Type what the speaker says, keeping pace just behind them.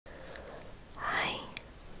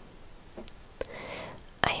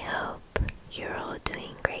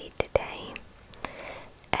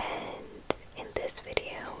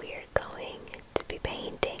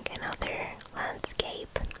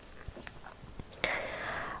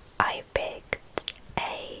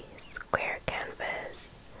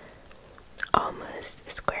used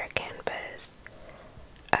a square canvas,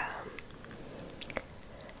 and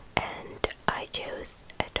I chose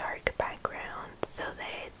a dark background so that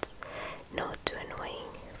it's not too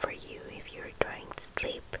annoying for you if you're trying to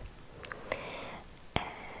sleep. And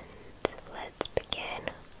let's begin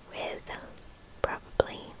with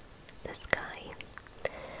probably the sky.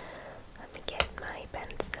 Let me get my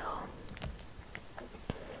pencil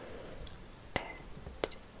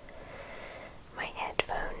and my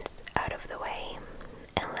headphones out of the way,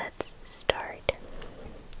 and let's start.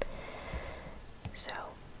 So,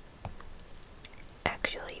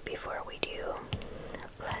 actually, before we do,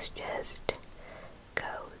 let's just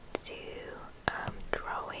go to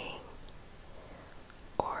drawing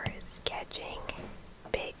or sketching.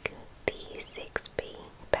 Pick the 6B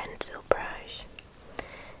pencil brush,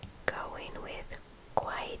 going with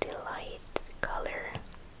quite a light color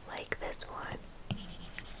like this one,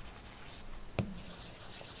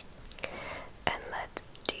 and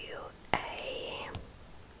let's do a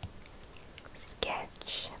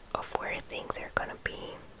sketch of where things are gonna be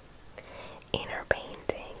in our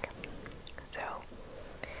painting. So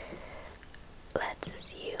let's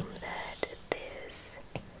assume that this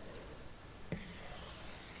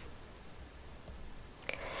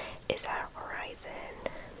is our horizon.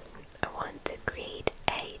 I want to create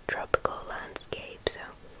a tropical landscape, so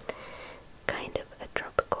kind of a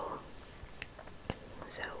tropical.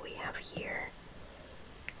 So we have here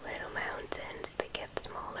little mountains that get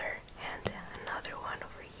smaller, and another one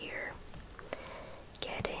over here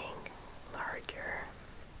getting larger.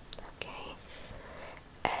 Okay,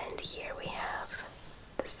 and here we have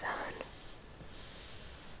the sun,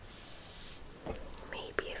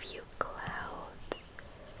 maybe a few clouds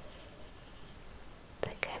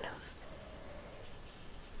that kind of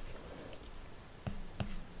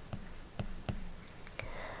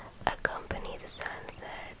accompany the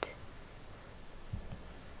sunset,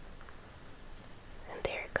 and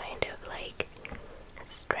they're kind of like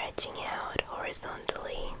stretching out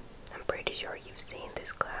horizontally. I'm pretty sure you've seen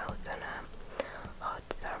these clouds on a hot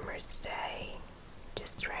summer's day,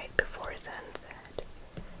 just right before sunset.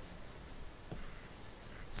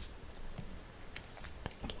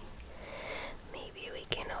 Okay. Maybe we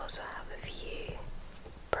can also have a few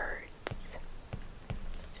birds,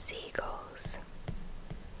 seagulls,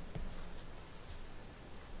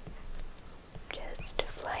 just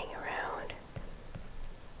flying around.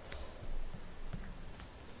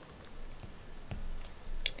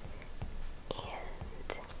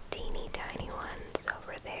 And teeny tiny ones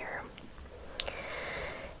over there.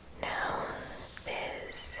 Now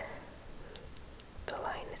the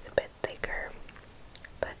line is a bit thicker,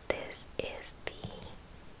 but this is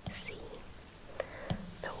the sea,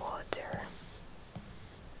 the water.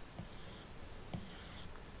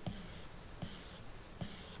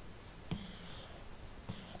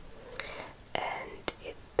 And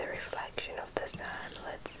the reflection of the sun,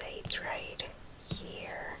 let's say it's right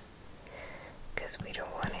here, because we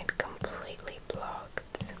don't want it completely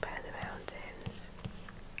blocked by the mountains.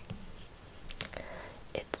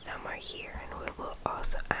 It's somewhere here, and we will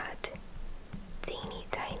also add teeny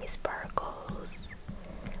tiny sparkles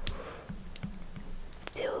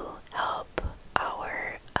to help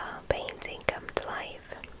our painting come to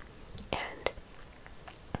life. And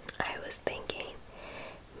I was thinking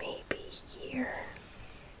maybe here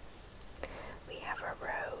we have a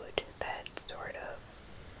road that sort of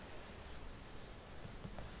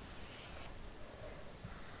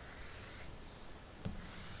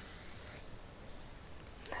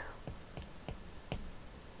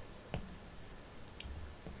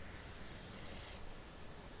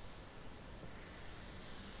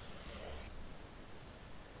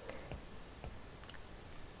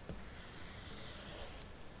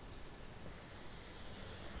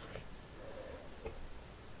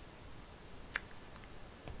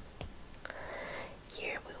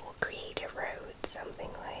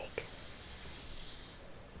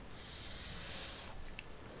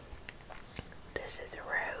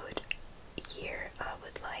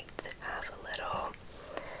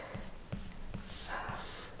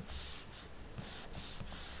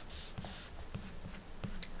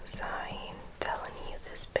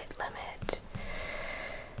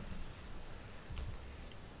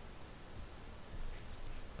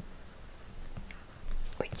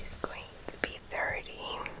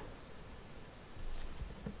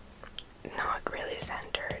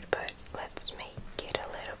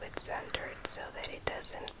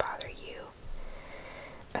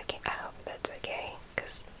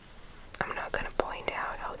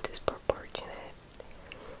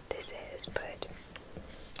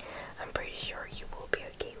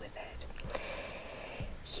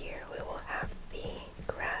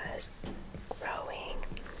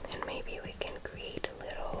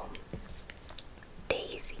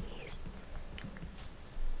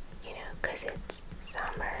because it's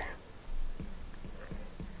summer.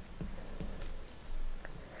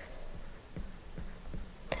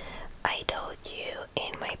 I told you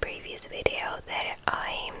in my previous video that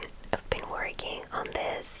I've been working on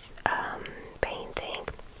this painting,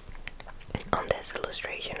 on this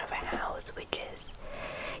illustration of a house, which is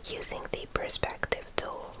using the perspective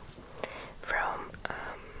tool from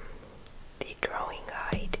the drawing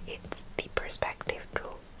guide. It's the perspective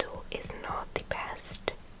tool is not the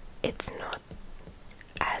best. It's not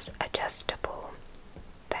as adjustable.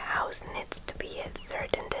 The house needs to be at a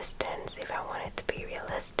certain distance if I want it to be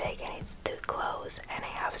realistic, and it's too close, and I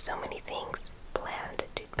have so many things planned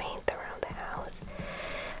to paint around the house.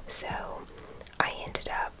 So I ended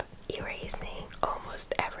up erasing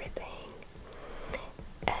almost everything,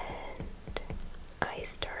 and I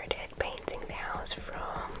started painting the house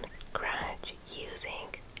from scratch using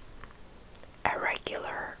a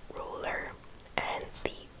regular ruler and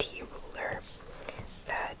the T-ruler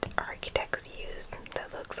that architects use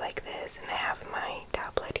that looks like this, and I have my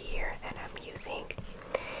tablet here and I'm using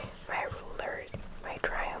my rulers, my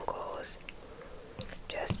triangles,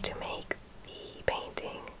 just to make the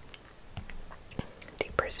painting, the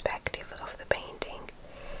perspective of the painting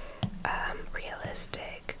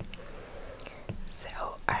realistic. So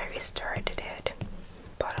I restarted it.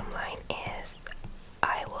 Bottom line is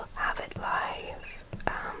I will have it live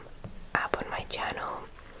up on my channel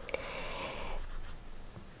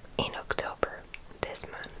in October this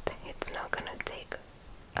month. It's not gonna take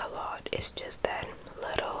a lot, it's just that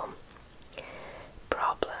little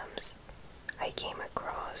problems I came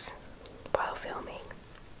across while filming,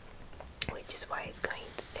 which is why it's going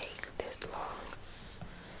to take this long.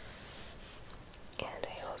 And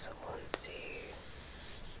I also want to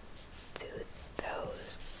do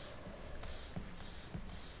those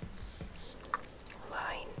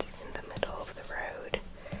lines in the middle of the road.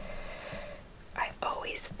 I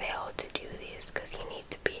always fail to do this because you need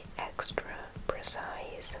to be extra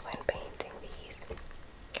precise when painting these.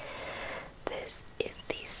 This is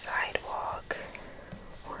the sidewalk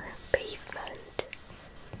or pavement.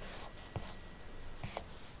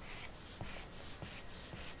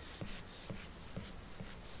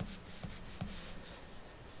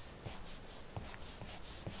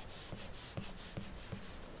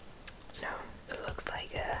 No, it looks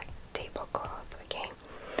like a tablecloth, okay?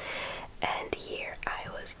 And here I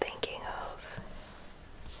was thinking of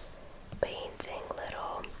painting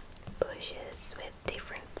little bushes with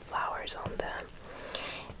different flowers on them,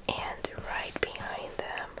 and right behind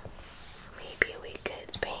them maybe we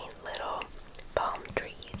could paint little palm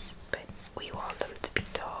trees, but we want them to be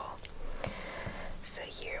tall. So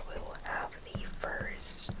here we will have the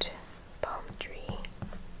first palm tree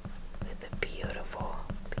with the beautiful,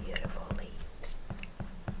 beautiful leaves.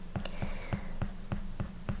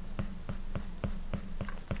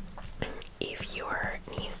 If you're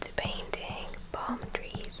new to painting, palm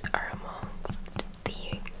trees are amongst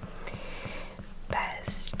the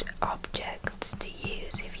best objects to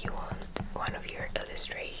use if you want one of your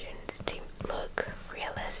illustrations to look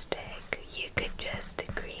realistic. You could just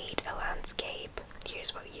create a landscape.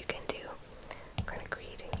 Here's what you can do. I'm going to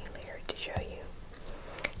create a new layer to show you.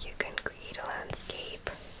 You can create a landscape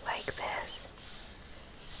like this.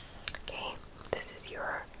 Okay, this is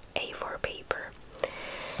your A4 paper.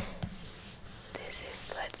 This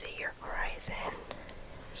is, let's say, your horizon.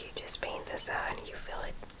 You just paint the sun, you fill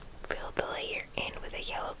the layer in with a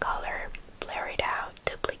yellow color, blur it out,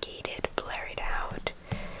 duplicate it, blur it out.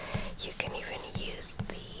 You can even use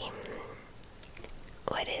the,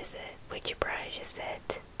 what is it? Which brush is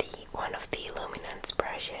it? One of the luminance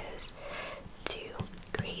brushes to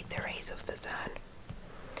create the rays of the sun.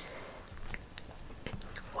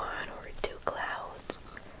 One or two clouds.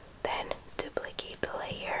 Then duplicate the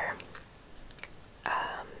layer,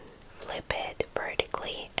 flip it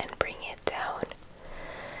vertically and bring it down.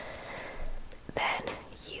 Then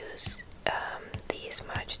use the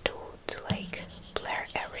smudge tool to like blur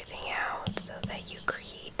everything out so that you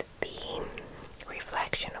create the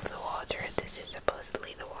reflection of the water. This is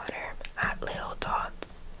supposedly the water. Add little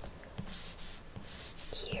dots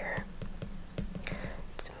here.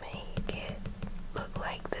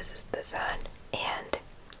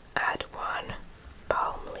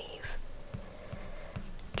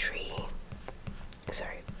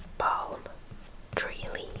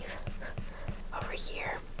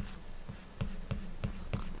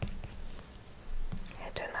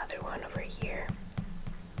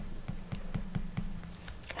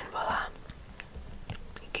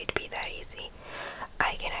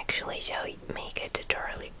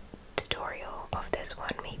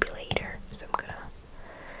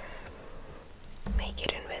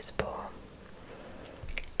 visible.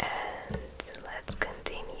 And let's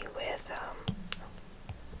continue with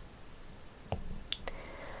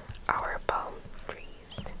our palm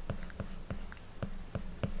trees.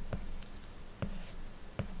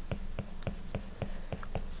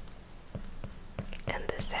 And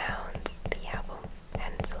the sounds the Apple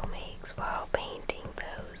Pencil makes while painting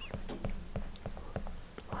those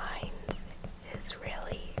lines is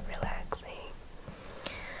really relaxing.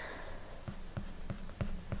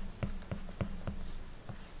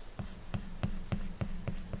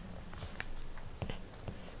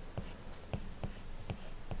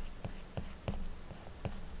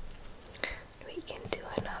 We can do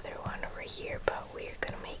another one over here, but we're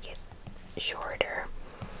gonna make it shorter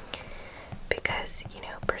because, you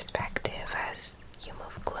know, perspective, as you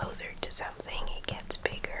move closer to something it gets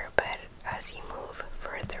bigger, but as you move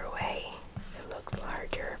further away it looks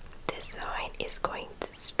larger. This sign is going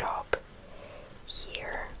to stop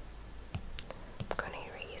here. I'm gonna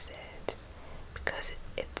erase it because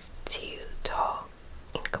it's too tall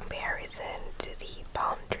in comparison to the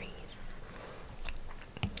palm trees.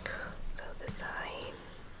 So the sign,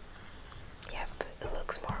 yep, it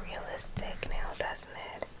looks more realistic now, doesn't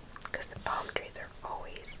it? Because the palm trees are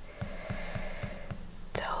always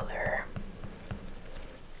taller.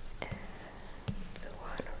 And the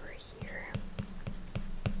one over here.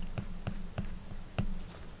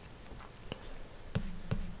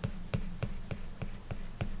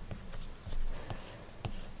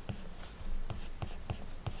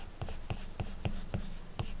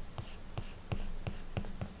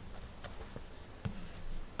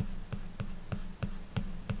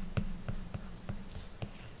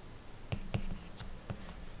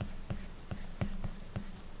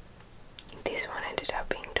 This one ended up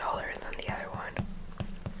being taller than the other one.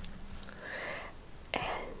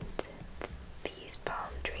 And this palm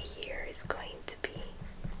tree here is going to be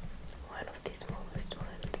one of the smallest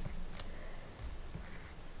ones.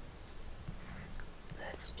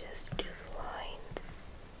 Let's just do the lines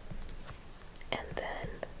and then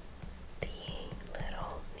the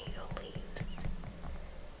little needle leaves.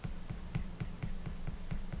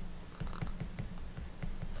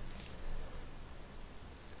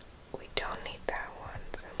 We don't need that one,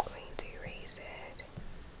 so I'm going to erase it.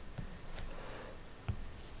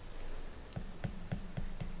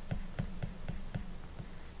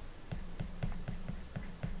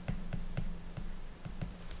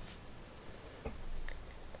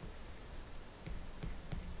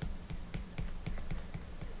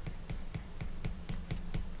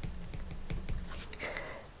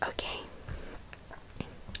 Okay,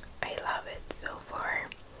 I love it so far,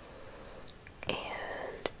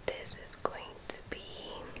 and this is going to be,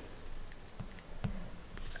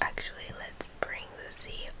 actually let's bring the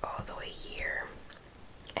sea all the way here,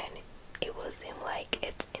 and it will seem like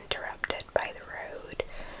it's interrupted by the road,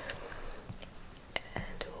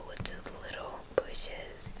 and we'll do the little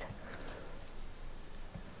bushes.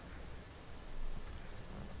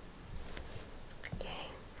 Okay,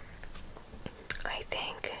 I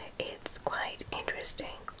think it's quite interesting.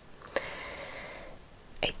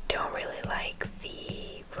 I don't really like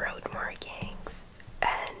the road markings,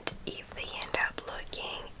 and if they end up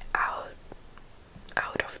looking out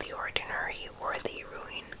of the ordinary or they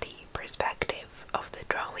ruin the perspective of the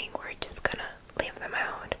drawing, we're just gonna leave them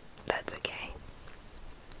out. That's okay.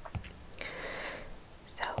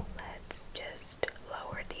 So let's just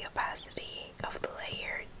lower the opacity of the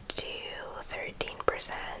layer to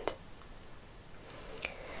 13%.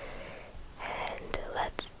 And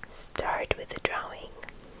let's start with the drawing.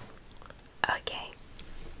 Okay,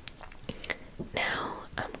 now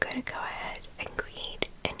I'm gonna go ahead and create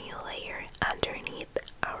a new layer underneath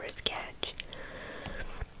our sketch,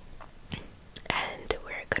 and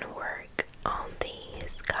we're gonna work on the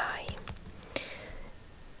sky.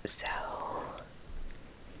 So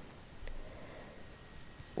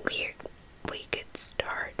we could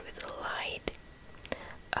start with a light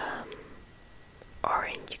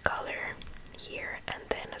orange color here, and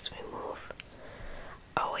then as we move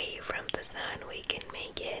away from the sun we can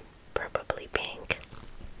make it probably pink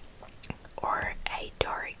or a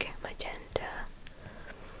dark magenta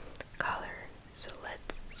color. So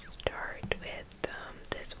let's start with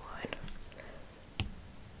this one.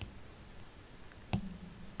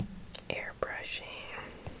 Airbrushing.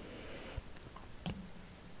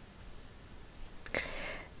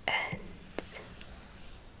 And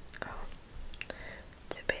oh,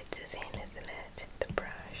 it's a bit too thin, isn't it? The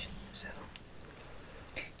brush. So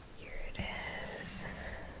here it is.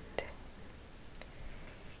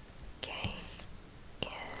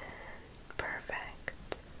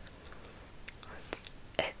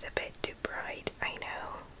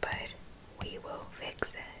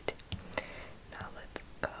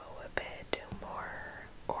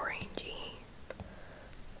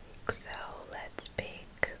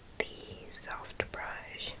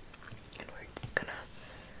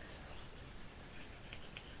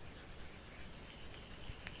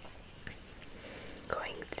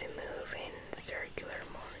 to move in circular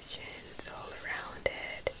motions all around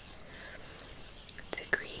it to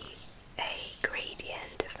create a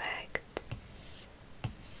gradient effect.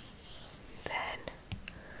 Then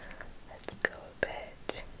let's go a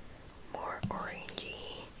bit more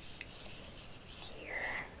orangey here.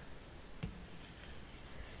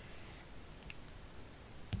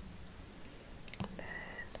 Then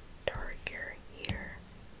darker here.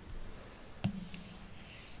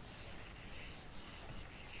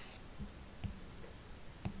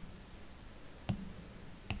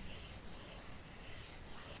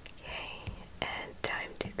 Okay, and time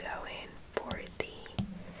to go in for the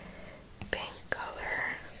pink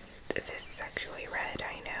color. This is actually red,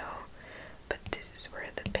 I know, but this is where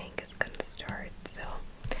the pink is gonna start. So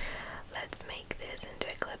let's make this into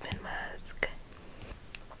a clip and mask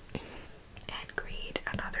and create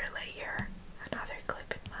another layer, another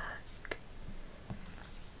clip and mask.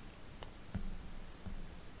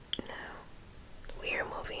 Now we're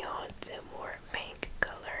moving on to more pink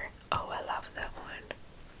color. Oh, I love that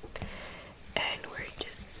one. And we're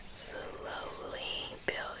just slowly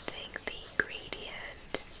building the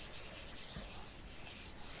gradient.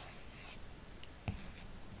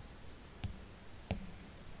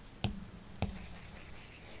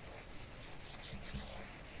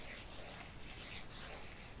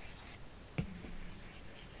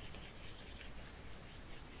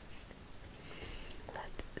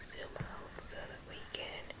 Let's zoom out so that we can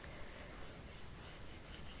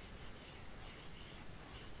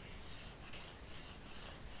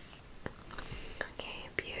okay,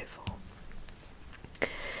 beautiful.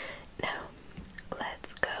 Now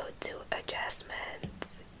let's go to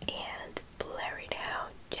adjustments and blur it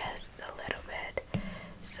out just a little bit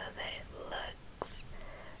so that it looks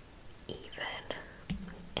even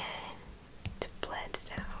and blend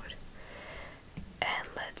it out. And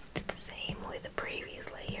let's do the same with the previous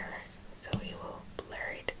layer. So we will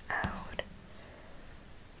blur it out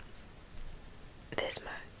this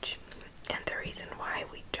much. And the reason why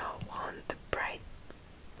we don't want the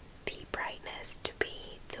brightness to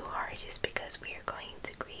be too harsh is because we are going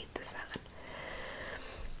to create the sun.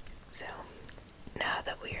 So now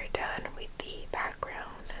that we are done with the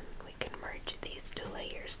background and we can merge these two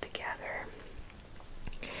layers together,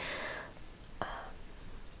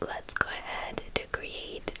 let's go ahead to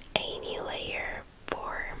create a new layer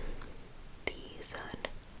for the sun.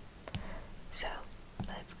 So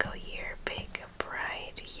let's go here, pick a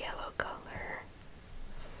bright yellow color.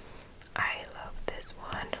 I love this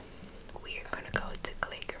one. We're gonna go to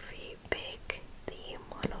calligraphy, pick the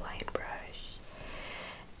monoline brush,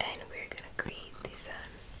 and we're gonna create the sun.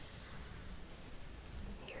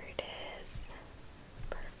 Here it is.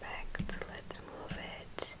 Perfect. Let's move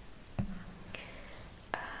it.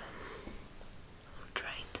 I'm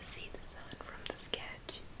trying to see the sun from the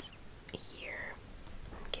sketch. It's here.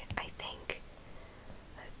 Okay, I think.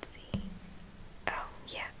 Let's see. Oh,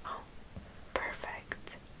 yeah. Oh,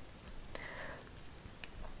 perfect.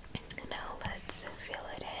 Now let's fill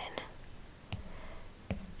it in.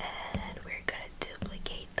 And we're gonna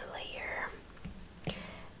duplicate the layer.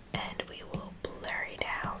 And we will blur it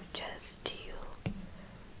out just to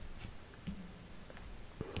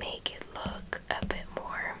make it look a bit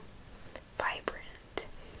more vibrant.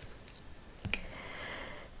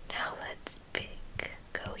 Now let's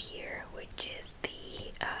go here, which is the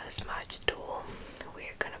smudge tool.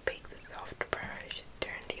 We're gonna pick the soft brush,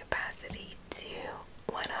 turn the opacity to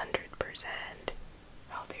 100%.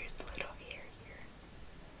 Oh, there's a little hair here.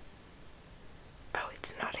 Oh,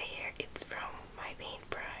 it's not a hair, it's from my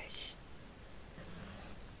paintbrush.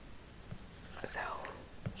 So,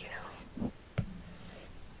 you know.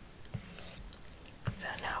 So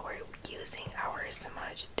now we're using our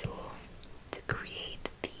smudge tool to create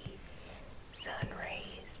the sun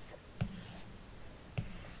rays.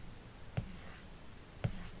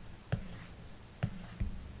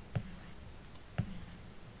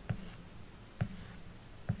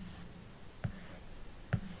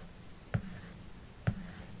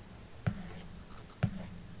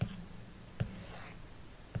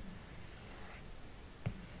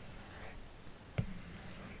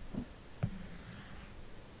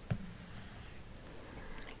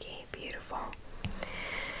 Okay, beautiful.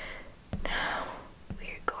 Now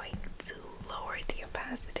we're going to lower the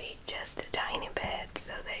opacity just a tiny bit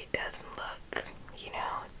so that it doesn't look, you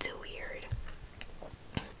know, too weird.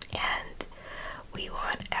 And we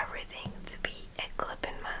want everything to be a clip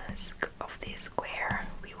and mask of this square.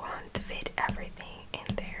 We want to fit everything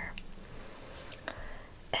in there.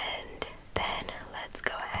 And then let's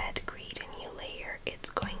go ahead and create a new layer. It's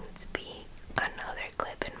going to be another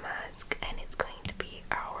clip and mask, and it's going to be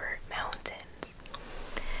our mountains.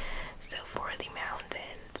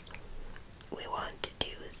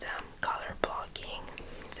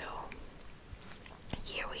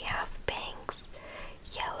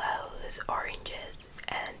 use oranges,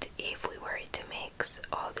 and if we were to mix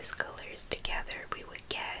all these colors together, we would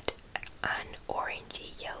get an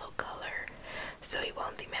orangey yellow color. So we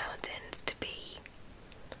want the mountains to be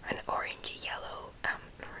an orangey yellow,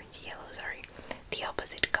 sorry, the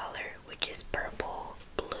opposite color, which is purple,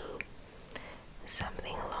 blue,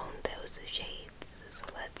 something along those shades. So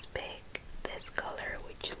let's pick this color,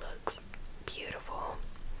 which looks beautiful.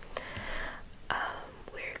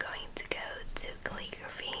 We're going to go to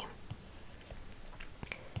calligraphy,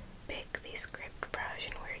 pick the script brush,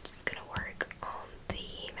 and we're just gonna work on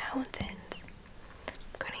the mountains. I'm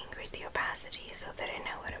gonna increase the opacity so that I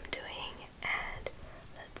know what I'm doing, and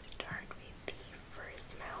let's start with the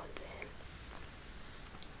first mountain.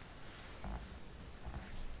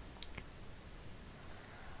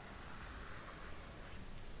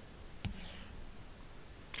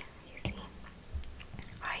 You see,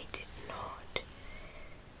 I did not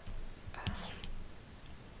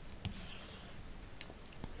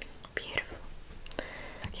beautiful.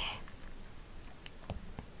 Okay.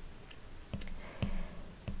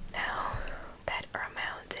 Now that our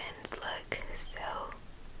mountains look so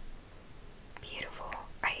beautiful,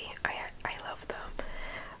 I love them.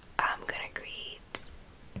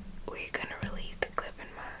 We're gonna release the clip and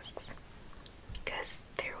masks because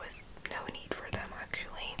there was no need for them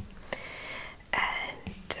actually.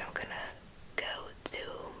 And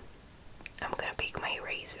I'm gonna pick my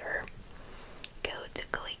eraser, go to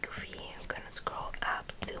calligraphy, I'm gonna scroll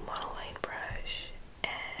up to monoline brush,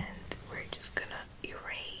 and we're just gonna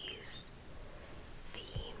erase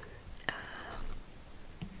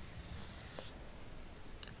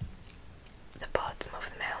the bottom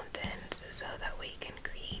of the mountains so that we can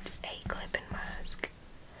create a clip and mask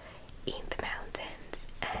in the mountains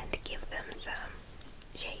and give them some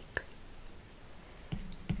shape.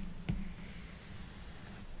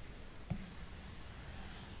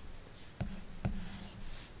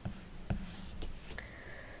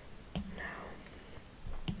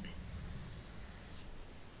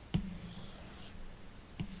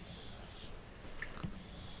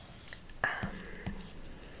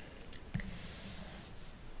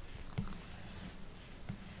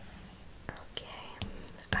 Okay,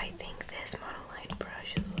 I think this monoline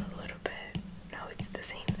brush is a little bit, no,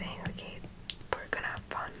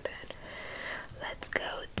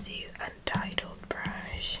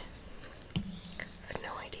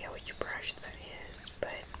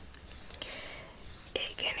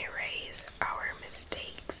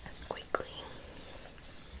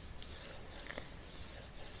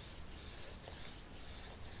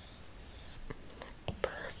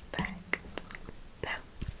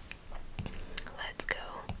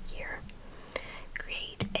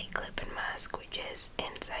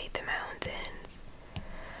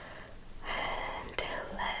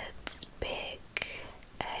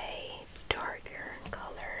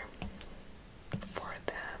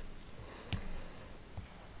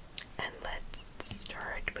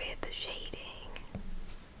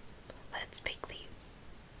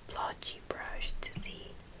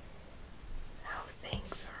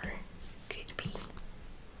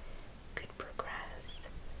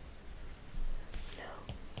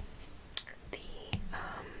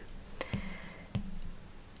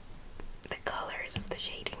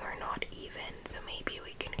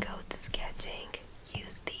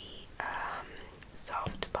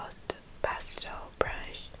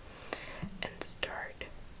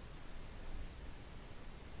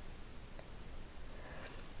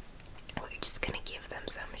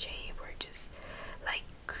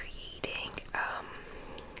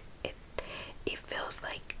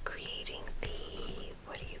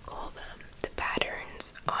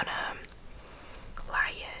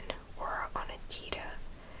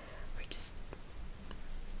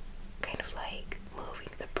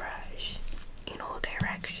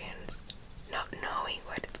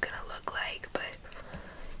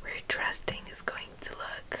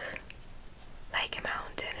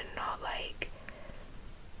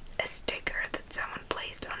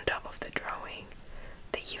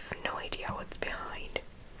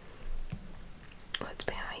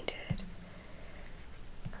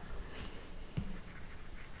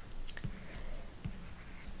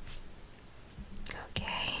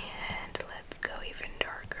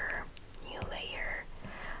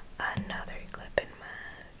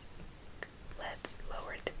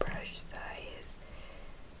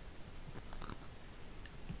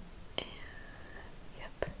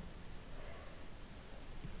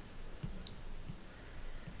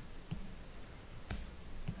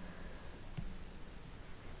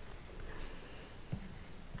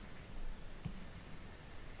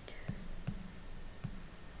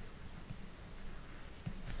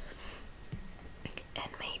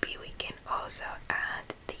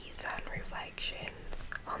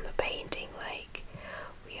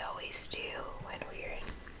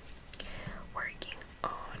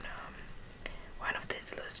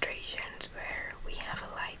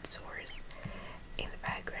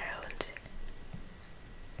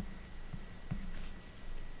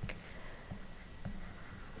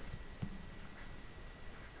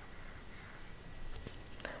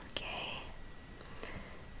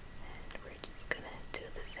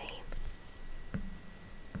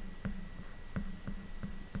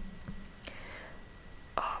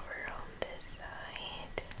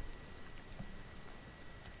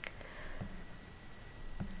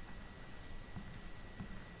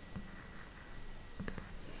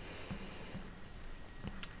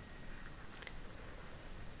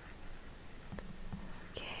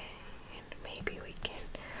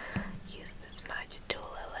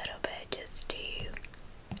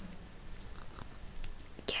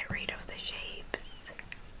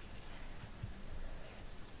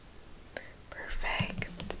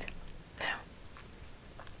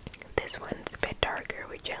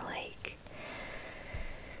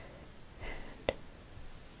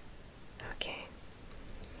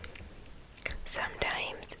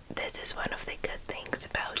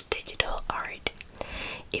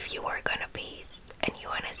 if you work on a piece and you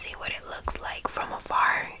want to see what it looks like from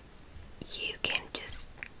afar, you can just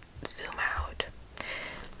zoom out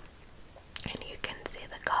and you can see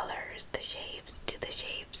the colors, the shapes. Do the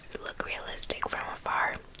shapes look realistic from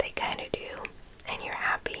afar? They kind of do, and you're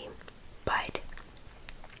happy. But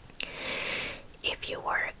if you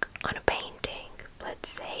work on a painting, let's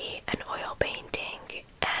say an oil painting,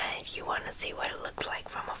 and you want to see what it looks like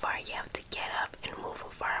from afar, you have to get up and move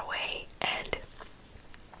far away, and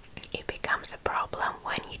it becomes a problem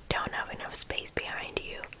when you don't have enough space behind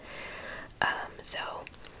you. So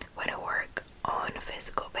when I work on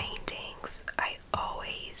physical paintings, I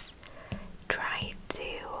always try to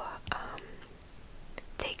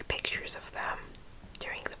take pictures of them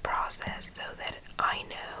during the process so that I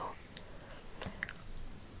know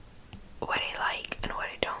what I like and what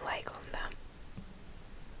I don't like on them.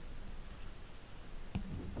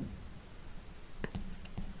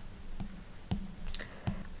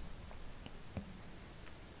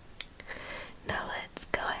 Now let's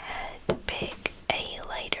go ahead, pick a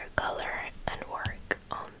lighter color and work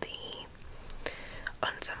on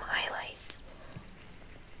some highlights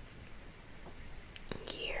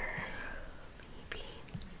here, maybe.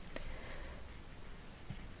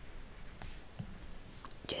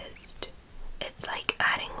 It's like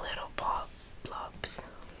adding little blobs.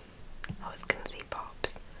 I was gonna say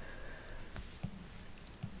pops.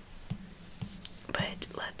 But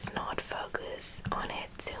let's not focus on it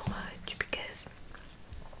too much because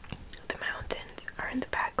the mountains are in the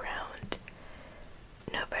background.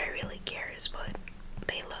 Nobody really cares what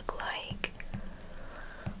they look like.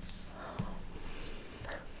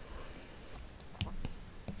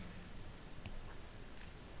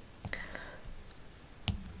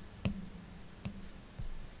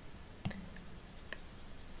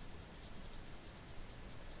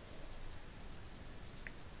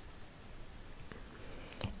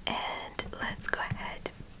 And let's go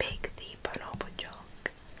ahead, pick the bonobo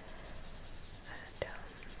chalk.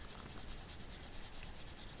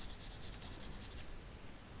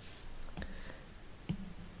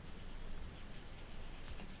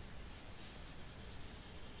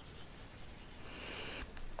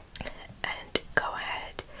 And go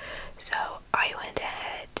ahead. So I went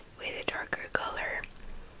ahead with a darker color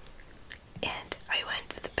and I went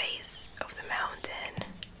to the base of the mountain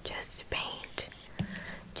just to paint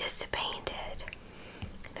it.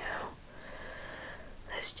 Now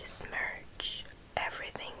let's just merge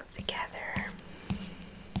everything together.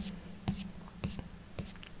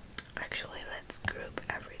 Actually, let's group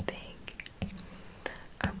everything.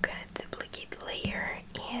 I'm gonna duplicate the layer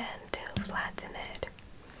and flatten it.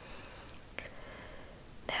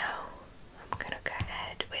 Now I'm gonna go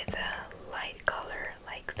ahead with a light color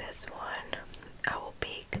like this one. I will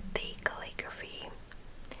pick the calligraphy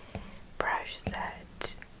brush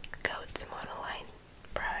set, go to monoline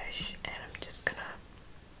brush, and I'm just gonna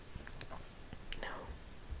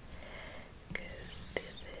because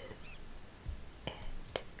this is it,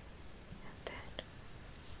 and then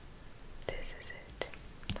this is it.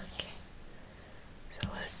 Okay, so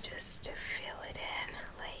let's just fill it in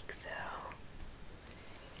like so.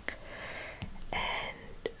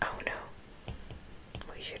 And oh no,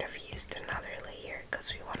 we should have used another layer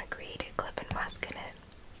because we want to create a clip and mask in it.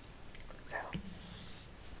 So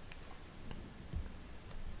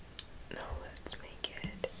now let's make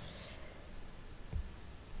it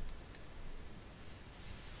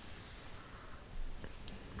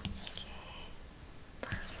okay.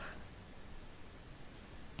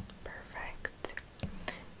 Perfect.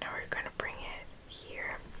 Now we're gonna bring it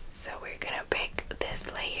here. So we're gonna pick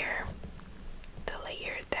this layer, the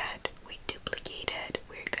layer that we duplicated.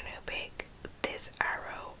 We're gonna pick this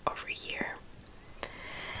arrow over here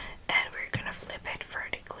and we're gonna flip it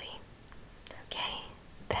vertically. Okay,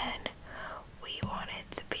 then we want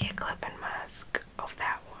it to be a clip and mask of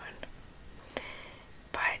that one,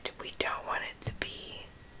 but we don't want it to be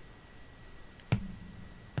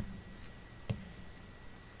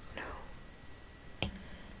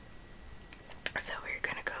so we're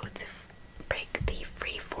gonna go to pick the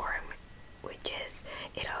freeform, which is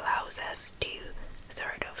it allows us to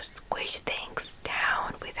sort of squish things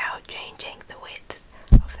down without changing the width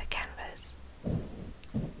of the canvas.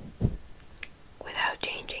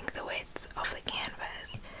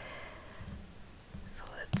 So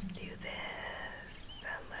let's do this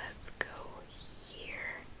and let's go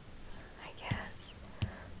here, I guess.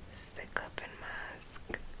 This is the clip and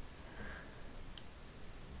mask.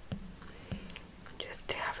 Just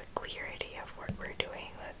to have a clear idea of what we're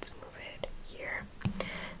doing, let's move it here.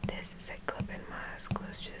 This is a clip and mask.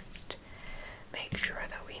 Let's just make sure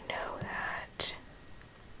that we know that.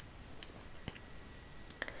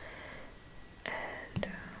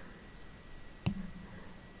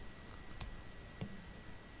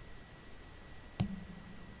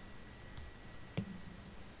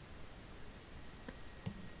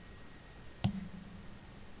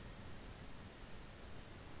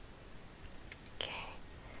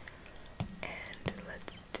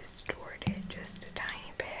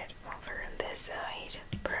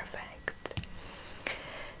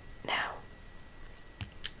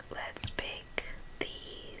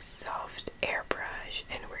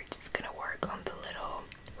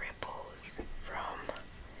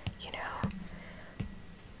 you know,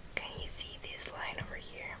 can you see this line over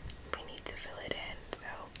here? We need to fill it in, so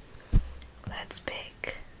let's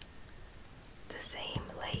pick the same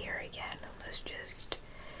layer again. Let's just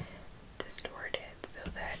distort it so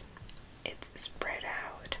that it's spread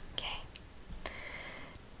out, okay?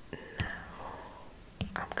 Now,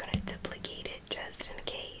 I'm gonna duplicate it just in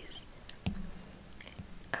case.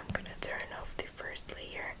 I'm gonna turn off the first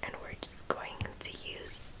layer and we're just going to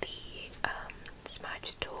use the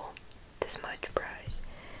smudge tool, the smudge brush,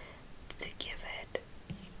 to give it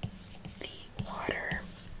the water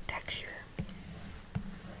texture.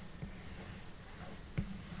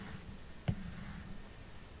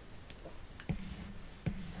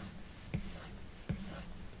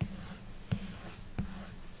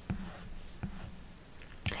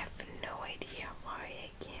 I have no idea why I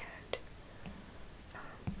can't.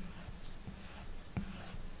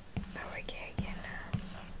 Oh, I can again now.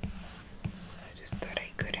 I just thought I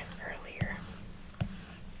couldn't earlier.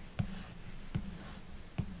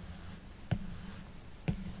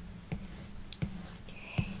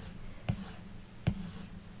 Okay.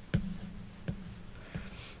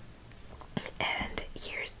 And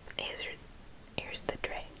here's the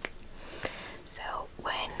trick. So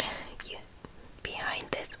when you behind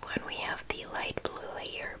this one we have the light blue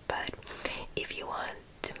layer, but if you want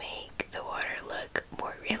to make the water look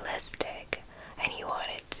more realistic and you want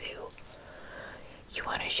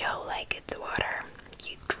to show like it's water,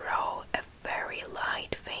 you draw a very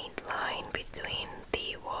light faint line between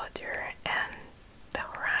the water and the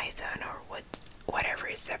horizon, or whatever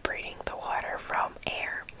is separating the water from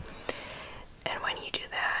air. And when you do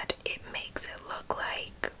that, it makes it look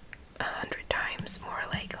like 100 times more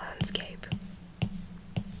like landscape.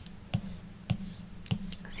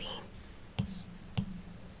 See?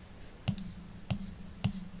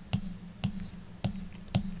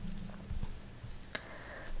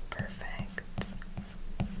 Perfect.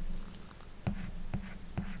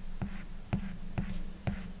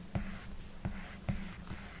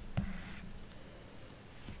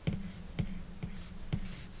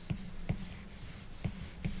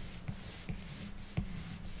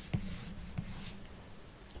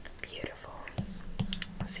 Beautiful.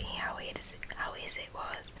 See how easy it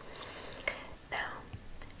was. Now,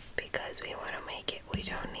 because we want to make it, we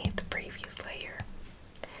don't need the previous layer.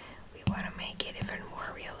 We want to make it even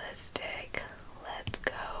more realistic. Let's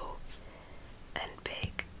go and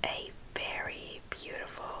pick a very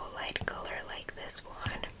beautiful light color like this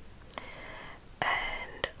one.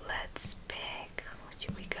 And let's pick,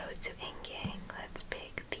 should we go to inking? Let's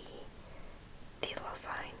pick the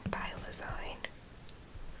Thylacine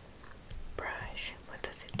brush. What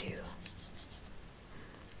does it do?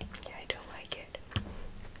 Yeah, I don't like it.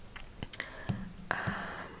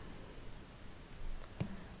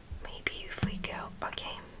 Maybe if we go,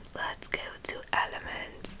 okay, let's go to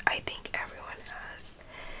elements. I think everyone has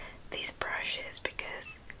these brushes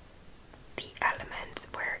because the elements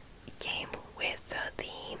came with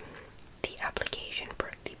the application,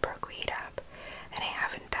 the Procreate app, and I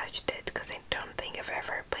haven't touched it because I don't think I've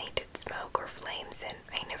ever painted smoke or flames, and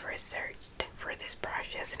I never searched for these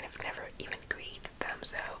brushes and I've never even created them,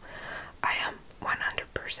 so I am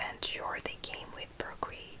 100% sure they came with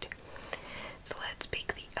Procreate. So let's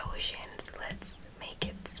pick the oceans, let's make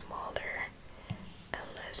it smaller, and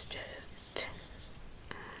let's just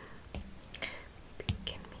maybe we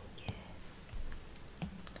can make it,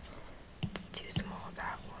 it's too small,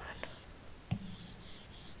 that one.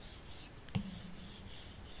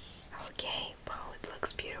 Okay, wow, it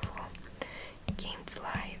looks beautiful. It came to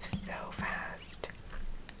life so fast.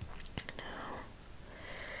 Now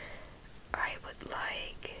I would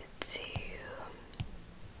like to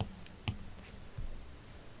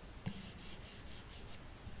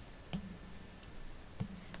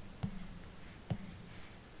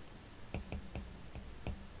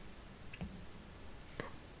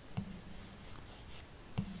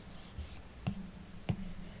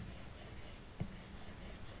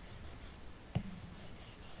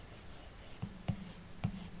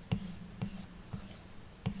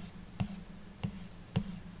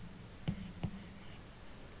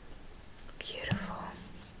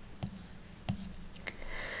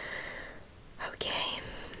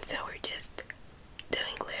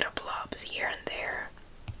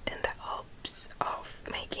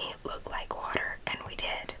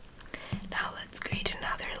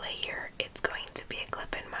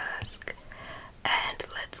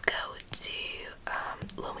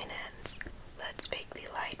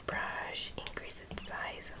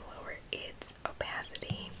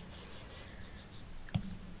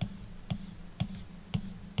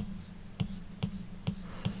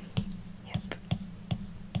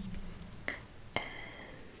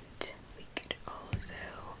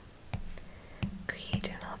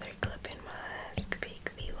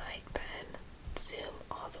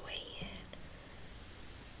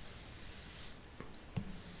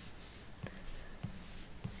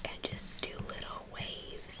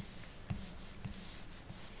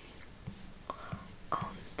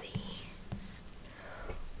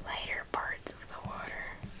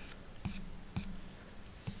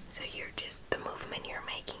you're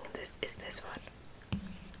making this is this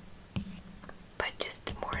one, but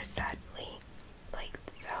just more subtly, like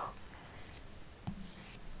so.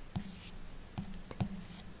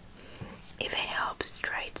 If it helps,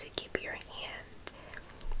 try to keep your hand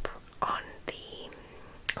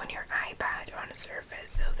on your iPad on a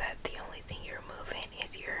surface so that the only thing you're moving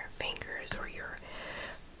is your fingers or your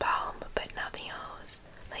palm, but nothing else.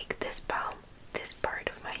 Like this palm, this part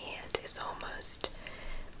of my hand is almost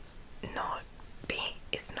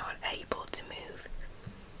is not able to move.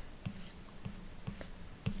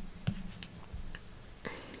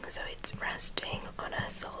 So it's resting on a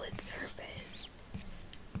solid surface.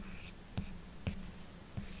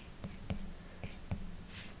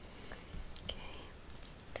 Okay.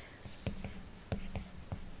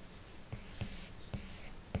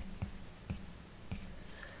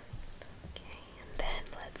 Okay, and then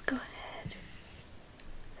let's go ahead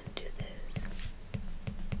and do this.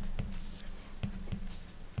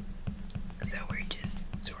 So we're just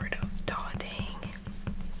sort of dotting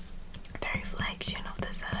the reflection of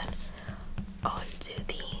the sun onto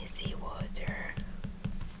the seawater.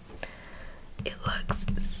 It looks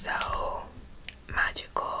so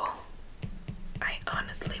magical. I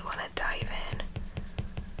honestly want to dive in.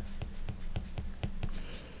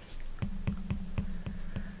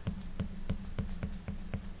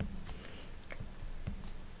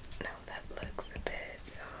 No, that looks a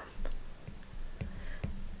bit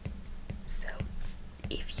so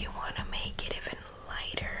if you want to make it even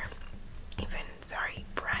lighter,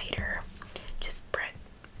 brighter, just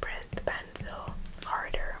press the pencil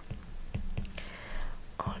harder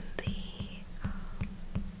on the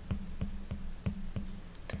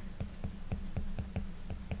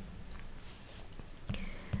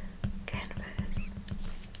canvas.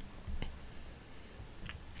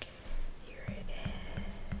 Here it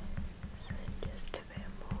is, and just a bit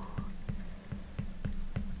more.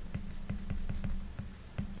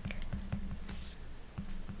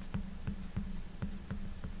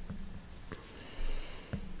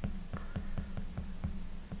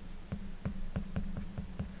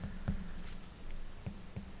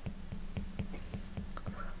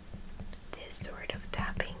 This sort of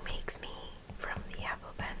tapping from the Apple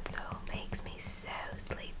Pencil makes me so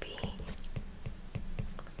sleepy.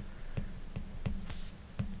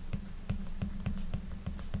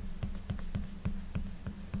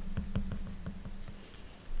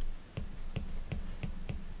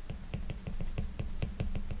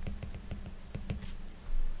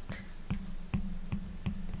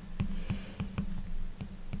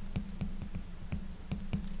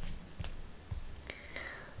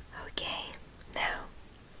 Okay, now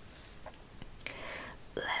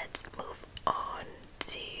let's move on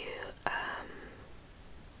to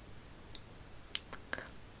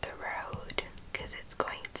the road, because it's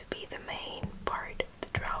going to be the main part of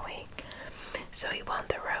the drawing. So we want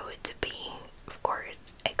the road to be, of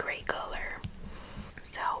course, a gray color.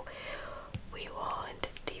 So we want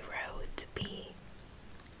the road to be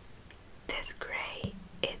this gray.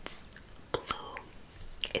 It's blue.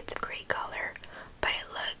 It's a gray color, but it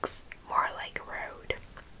looks more like a road.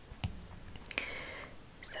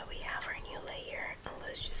 So we have our new layer, and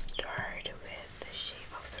let's just start with the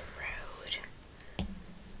shape of the road.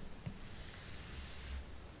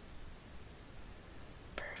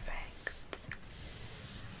 Perfect.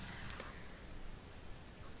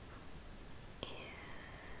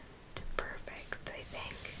 And perfect, I think.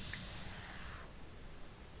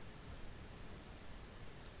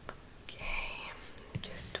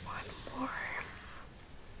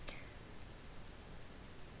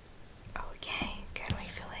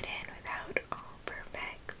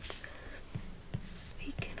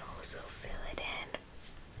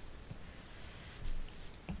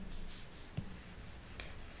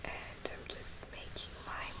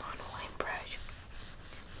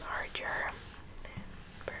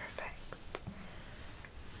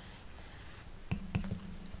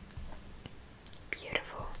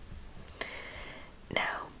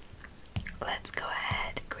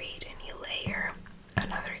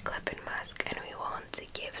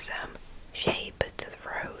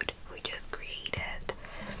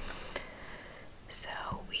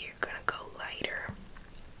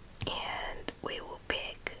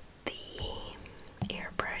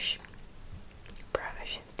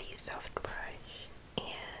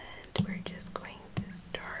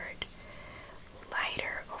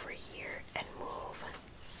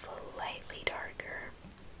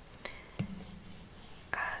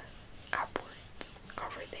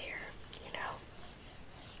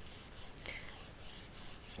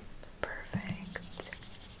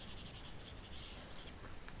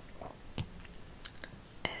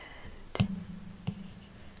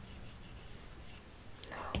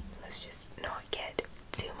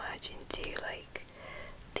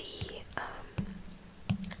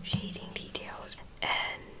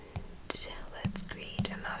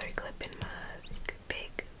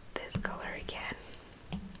 again.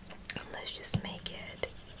 And let's just make it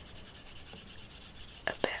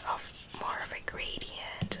a bit of more of a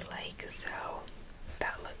gradient, like so.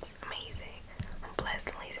 That looks amazing. I'm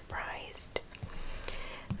pleasantly surprised.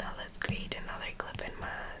 Now let's create another clip and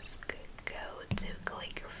mask. Go to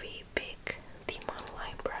calligraphy, pick the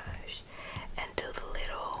monoline brush, and do the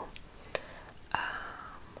little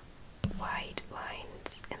white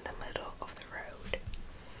lines in the middle of the road.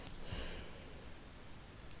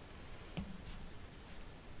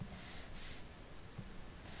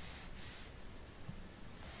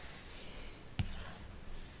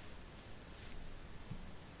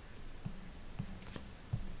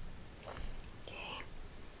 Okay.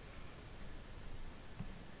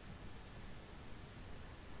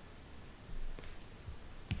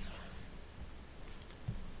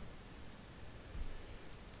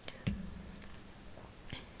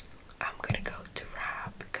 I'm gonna go to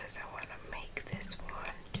wrap because I want to make this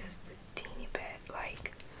one just a teeny bit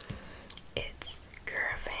like it's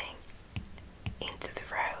curving into the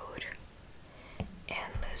road.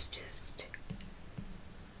 And let's just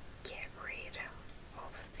get rid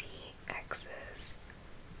of the excess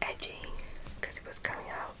edging because it was coming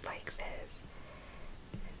out like this.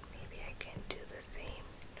 And maybe I can do the same.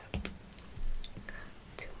 Nope.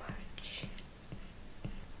 Too much.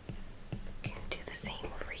 Can do the same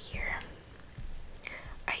over here.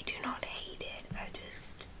 I do not hate it,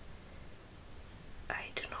 I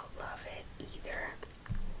do not love it either.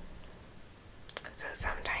 So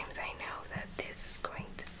sometimes I know that this is going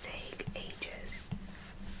to take ages.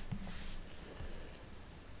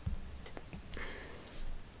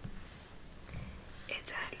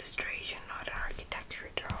 It's an illustration, not an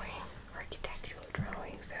architectural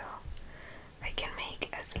drawing, so I can make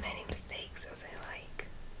as many mistakes as I like,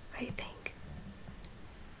 I think.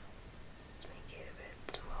 Let's make it a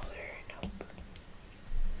bit smaller. Nope.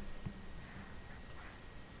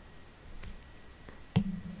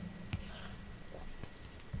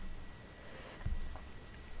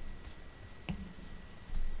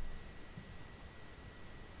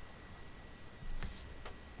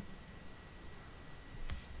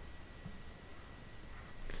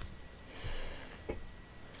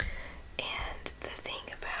 And the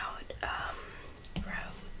thing about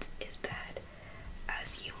roads is that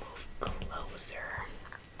as you move closer,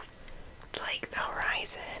 like the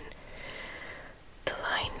horizon, the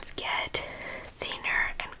lines get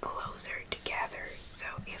thinner and closer together. So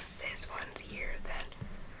if this one's here, then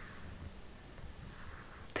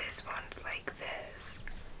this one's like this,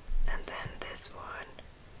 and then this one.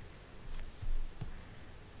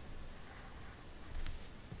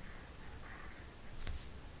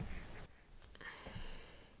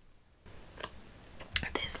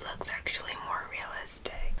 This looks actually more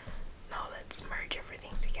realistic. Now let's merge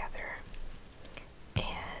everything together.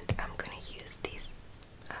 And I'm gonna use this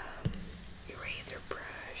eraser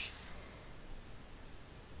brush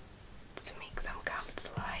to make them come to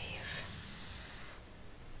life.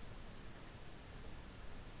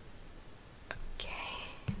 Okay,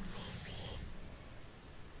 maybe.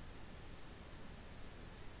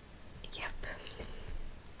 Yep.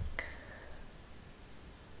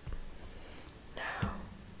 Now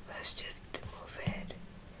let's just move it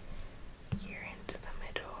here into the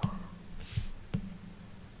middle.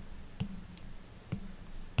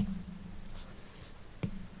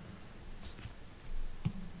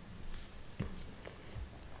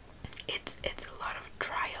 It's a lot of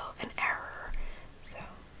trial and error, so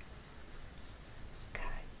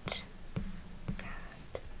cut.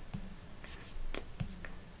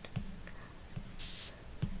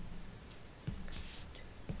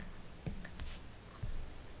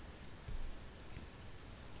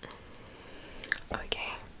 Okay,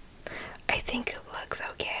 I think it looks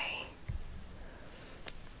okay.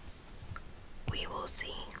 We will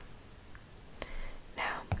see.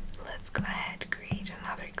 Now, let's go ahead and create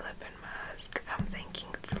another clip and mask. I'm thinking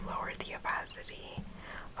to lower the opacity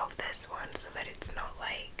of this one so that it's not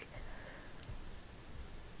like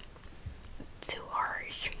too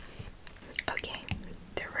harsh. Okay,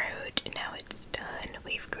 the road, now it's done.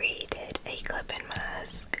 We've created a clip and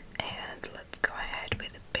mask, and let's go ahead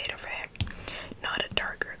with a bit of it. Not a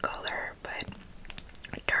darker color, but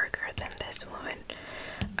darker than this one.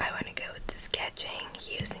 I want to go to sketching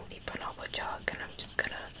using the Bonobo chalk, and I'm just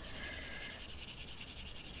gonna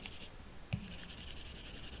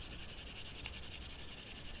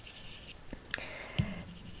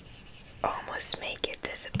almost make it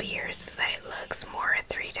disappear so that it looks more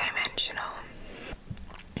three-dimensional,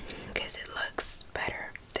 because it looks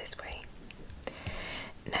better this way.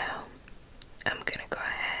 Now I'm gonna go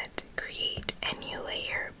ahead and create a new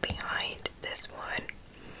layer behind this one.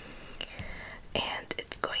 and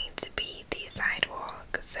it's going to be the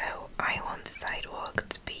sidewalk. So I want the sidewalk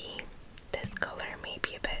to be this color,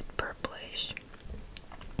 maybe a bit purplish,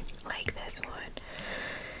 like this one.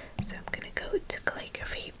 So I'm gonna go to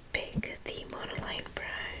calligraphy, pick the monoline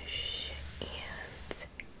brush, and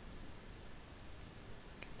I'm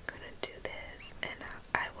gonna do this, and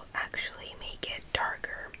I will actually make it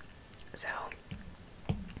darker. So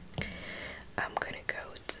I'm gonna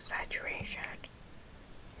go to saturation,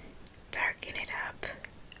 darken it up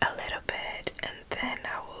a little bit, and then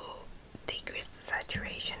I will decrease the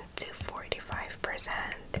saturation to 45%.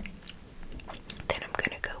 Then I'm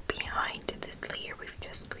gonna go behind this layer we've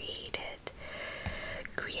just created,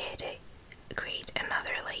 create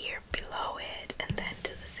another layer below it, and then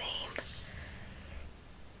do the same,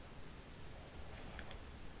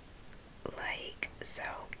 like so.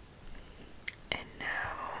 And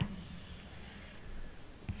now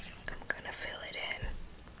I'm gonna fill it in.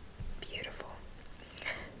 Beautiful.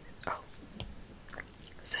 Oh,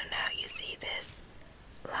 so now you see this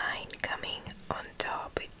line coming on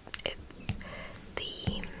top. It's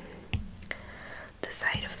the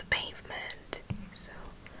side of the painting.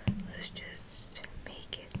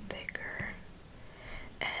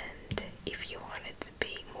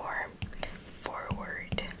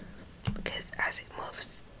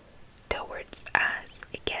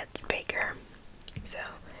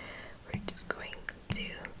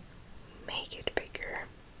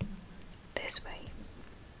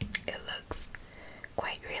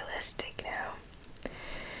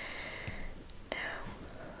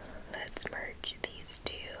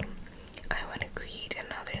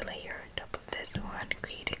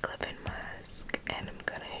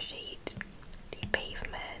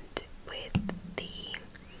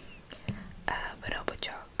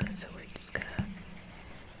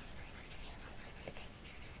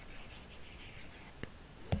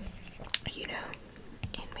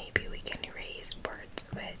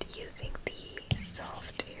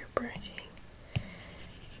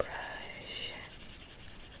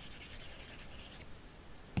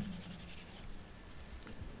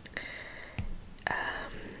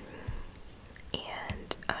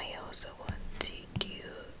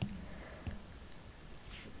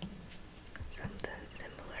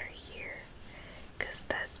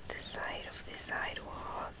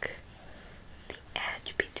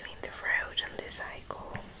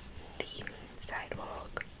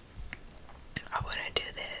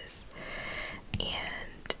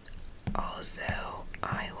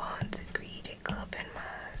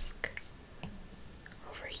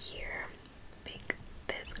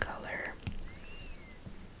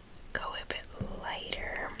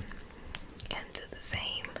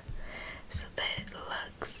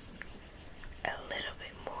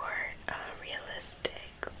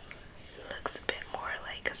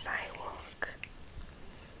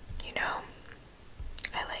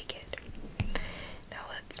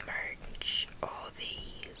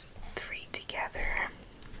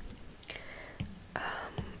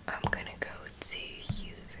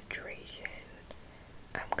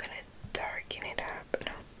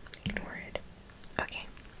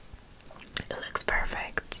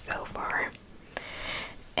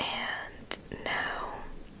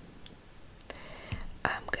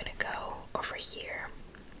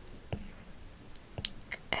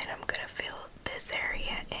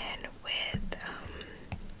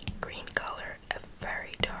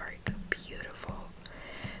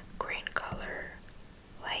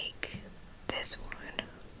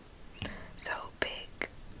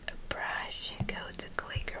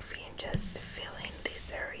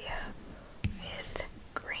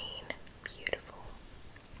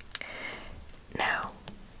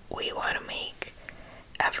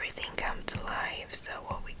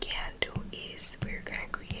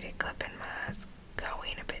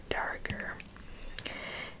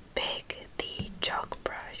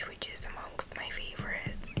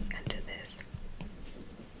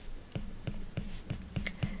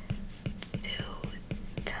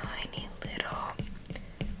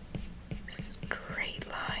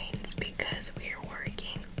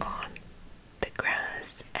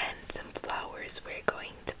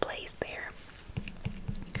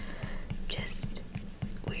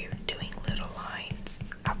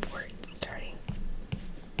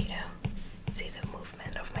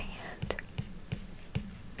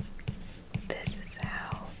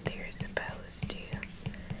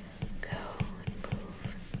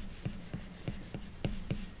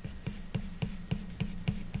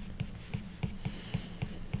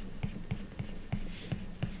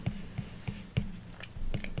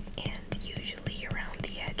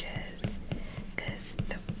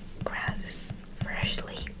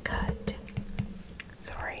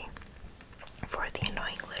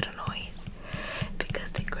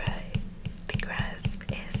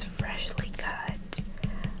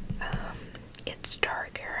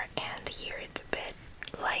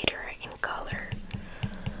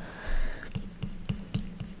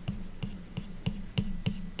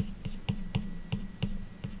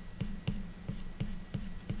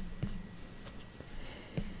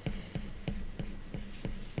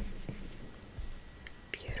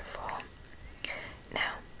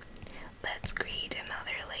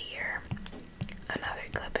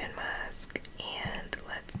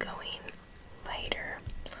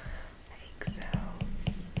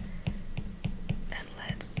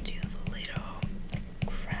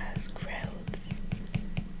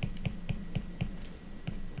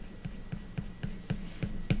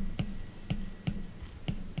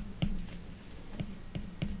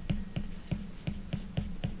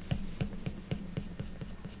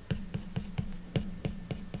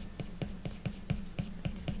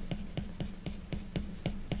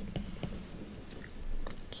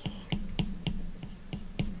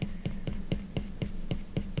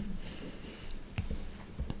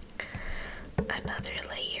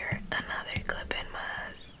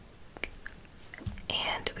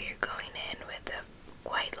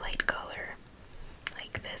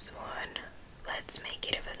 this one. Let's make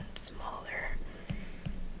it even smaller.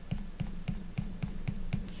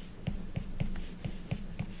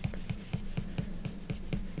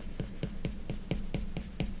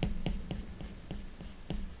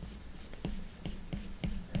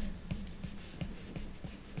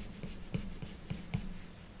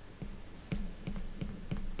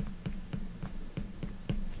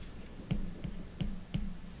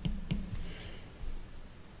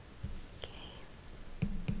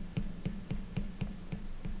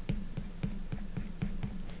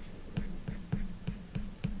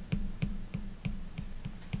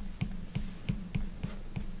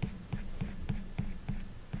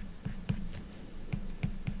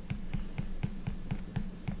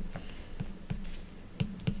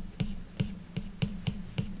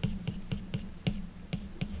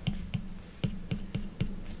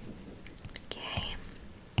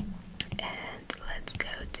 Let's go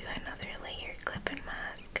to another layer, clip and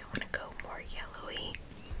mask. I want to go more yellowy,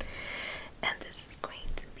 and this is going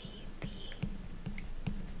to be the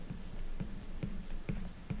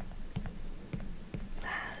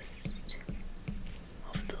last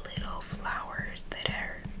of the little flowers that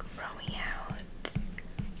are growing out,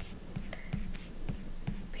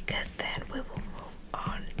 because then we will move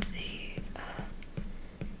on to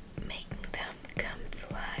making them come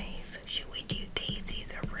to life. Should we do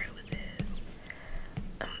daisies or roses?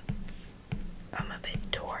 I'm a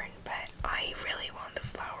bit torn, but I really want the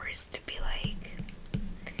flowers to be like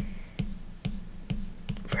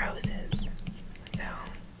roses, so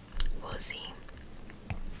we'll see.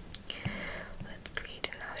 Let's create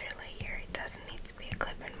another layer. It doesn't need to be a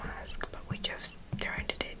clip and mask, but we just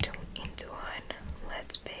turned it into one.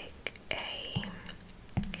 Let's pick a...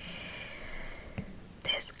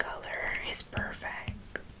 This color is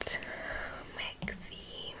perfect. Make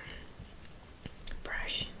the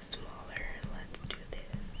brush smaller. Let's do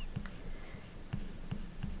this.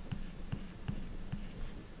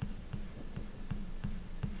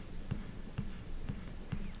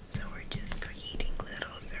 So we're just creating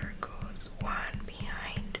little circles, one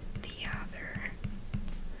behind the other.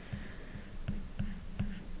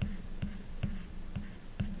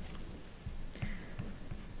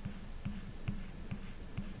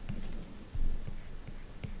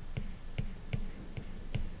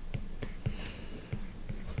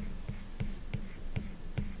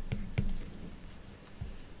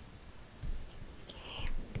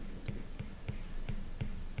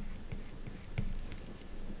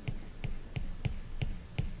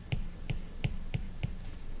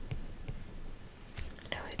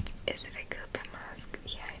 Is it a clip and mask?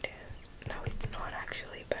 Yeah, it is. No, it's not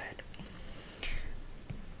actually, but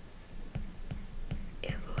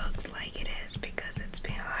it looks like it is because it's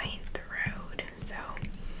behind the road. So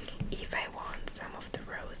if I want some of the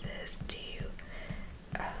roses to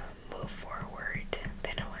move forward,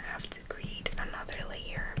 then I will have to create another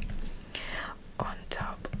layer on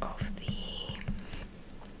top of the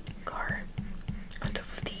car, on top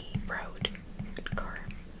of the road car.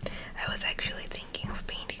 I was actually thinking of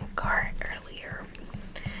painting a car earlier,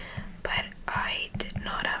 but I did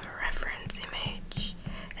not have a reference image,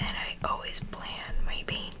 and I always plan my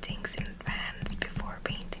paintings in advance before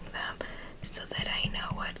painting them so that I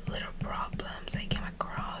know what little problems I come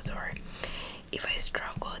across, or if I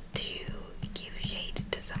struggle to give shade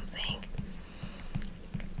to something,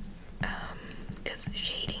 because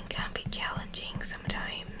shading can be challenging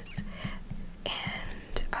sometimes,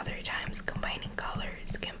 and other times combining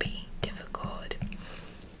colors can be difficult.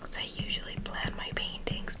 So I usually plan my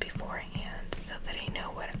paintings beforehand so that I know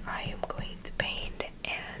what I am going to paint,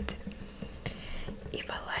 and if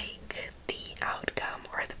I like the outcome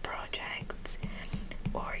or the project,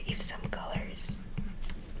 or if some colors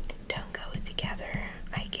don't go together,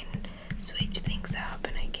 I can switch things up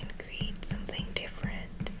and I can create something different.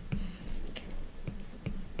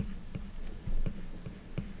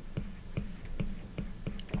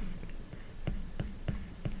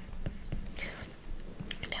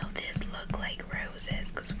 Now this look like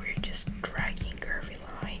roses because we're just dragging curvy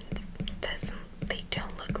lines. They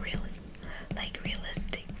don't look really like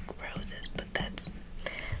realistic roses, but that's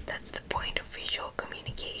the point of visual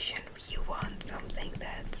communication. You want something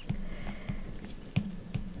that's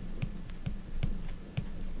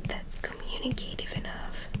communicative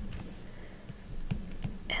enough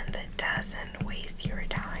and that doesn't waste your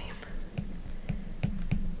time.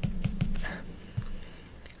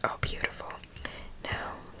 Oh, beautiful.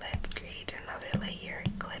 Now let's create another layer.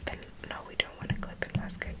 Clip and no,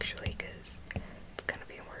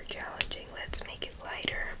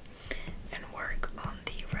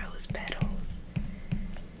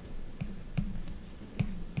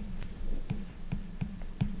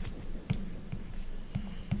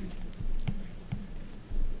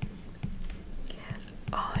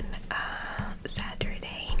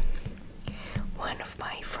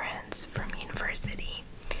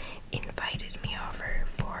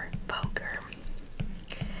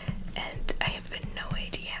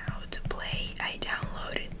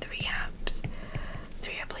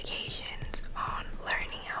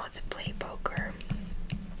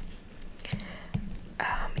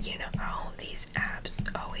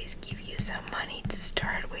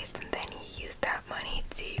 start with, and then you use that money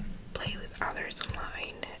to play with others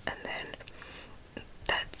online, and then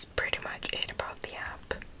that's pretty much it about the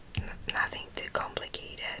app. Nothing too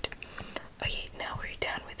complicated. Okay, now we're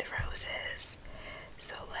done with the roses,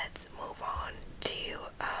 so let's move on to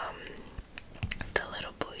the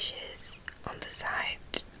little bushes on the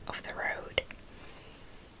side of the road.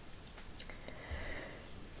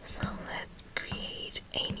 So let's create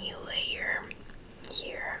a new layer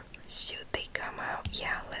here. Should they come out?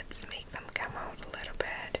 Yeah, let's make them come out a little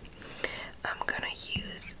bit. I'm gonna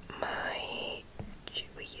use my, should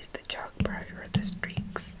we use the chalk brush or the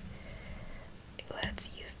streaks? Let's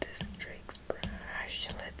use the streaks brush.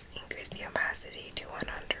 Let's increase the opacity to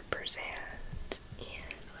 100%.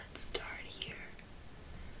 And let's start here.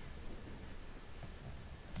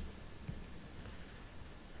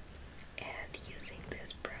 And using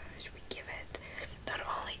this brush, we give it, not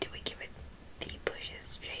only do we give it the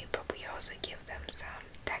bushes shape, but we also give them some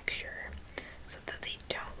texture so that they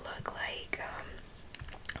don't look like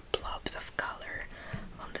blobs of color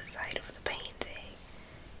on the side of the painting.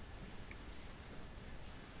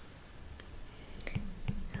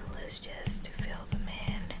 Now let's just fill them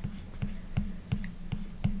in.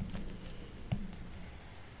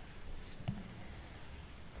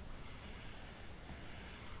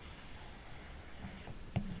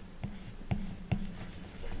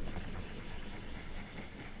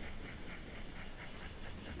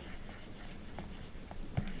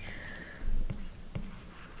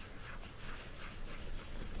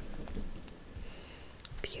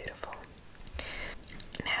 Beautiful.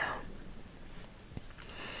 Now,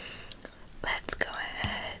 let's go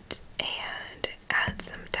ahead and add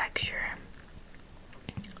some texture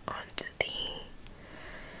onto the,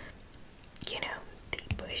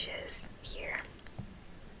 the bushes here.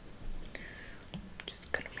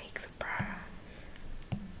 Just gonna make the brush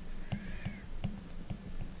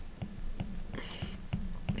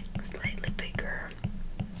slightly bigger.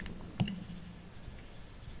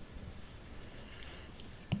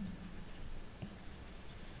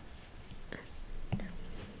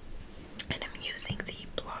 And I'm using the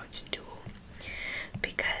blotch tool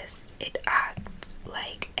because it acts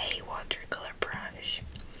like a watercolor brush,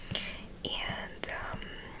 and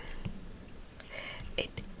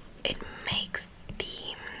it makes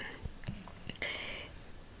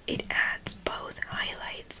it adds both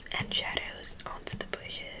highlights and shadows onto the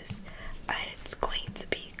bushes, and it's going to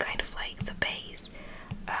be kind of like the base.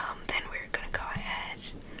 Then we're gonna go ahead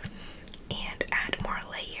and add more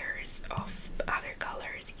layers of other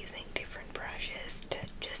colors using different brushes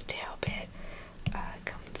just to help it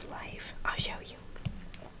come to life. I'll show you.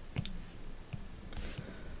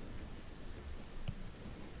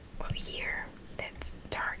 Well, here it's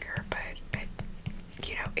darker, but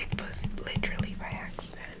it was literally by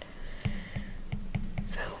accident.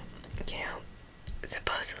 So,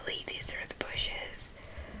 supposedly these are the bushes.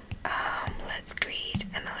 Let's create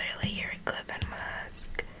another layer, clip and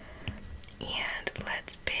mask, and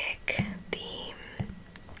let's pick the,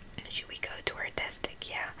 should we go to artistic?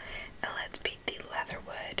 Yeah, and let's pick the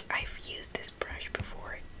leatherwood. I've used this brush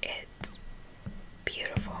before. It's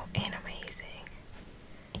beautiful and amazing.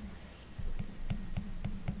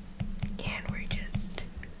 And we're just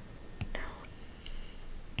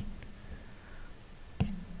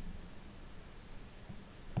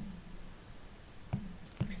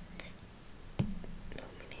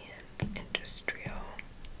luminance, industrial,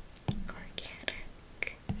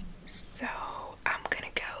 organic. So I'm gonna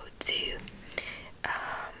go to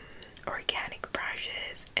organic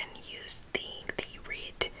brushes and use the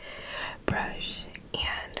reed brush,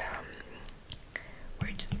 and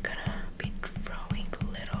we're just gonna be drawing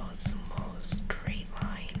little small straight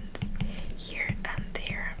lines here and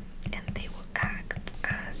there, and they will act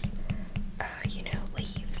as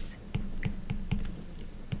leaves.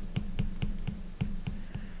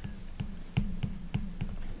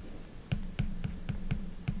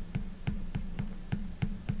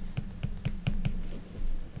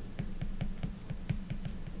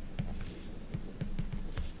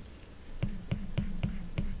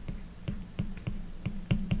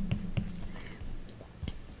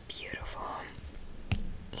 Beautiful.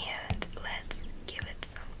 And let's give it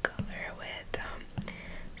some color with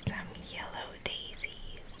some yellow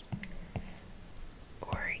daisies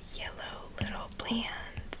or yellow little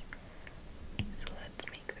plants. So let's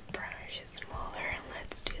make the brush smaller and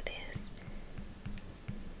let's do this.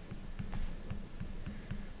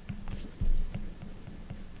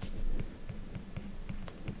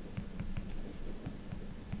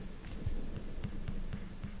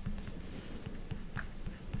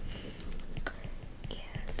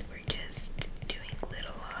 And we're just doing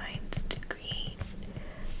little lines to create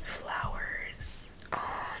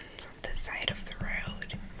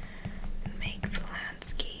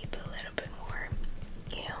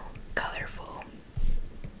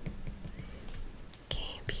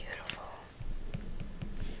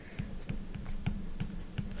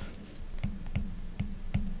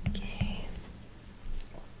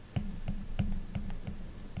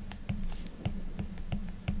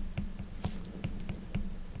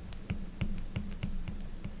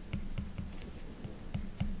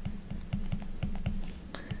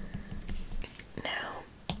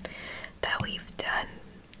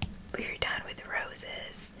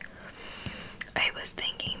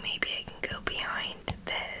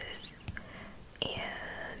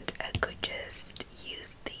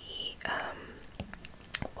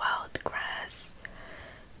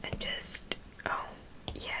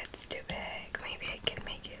it's too big. Maybe I can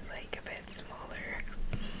make it like a bit smaller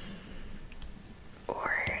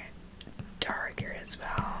or darker as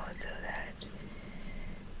well, so that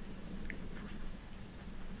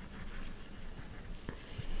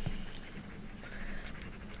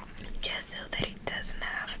just so that it doesn't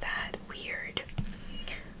have that weird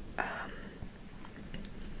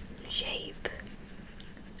shape.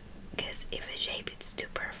 Because if a shape is too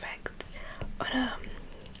perfect on a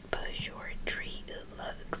bush or a tree, it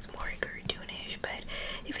looks more cartoonish. But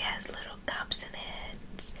if it has little cups in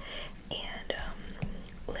it and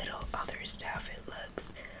little other stuff,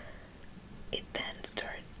 it then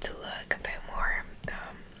starts to look a bit more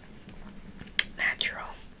natural,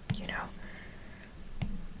 you know.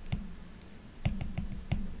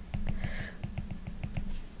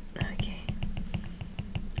 Okay.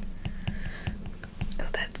 Oh,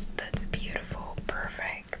 that's a beautiful,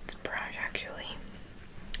 perfect brush actually.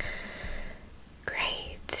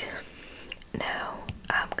 Great. Now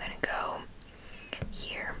I'm gonna go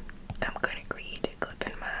here. I'm gonna create a clip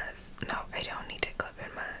and mask. No, I don't need a clip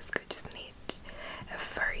and mask. I just need a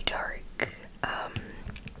very dark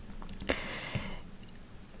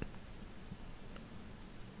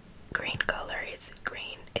green color. Is it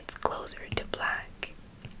green? It's closer to black.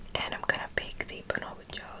 And I'm gonna pick the Bonobo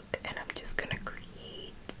chalk and I'm just gonna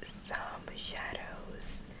create some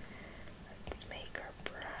shadows. Let's make our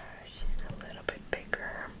brush a little bit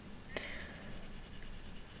bigger.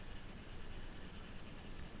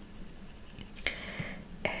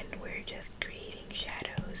 And we're just creating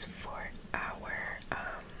shadows for our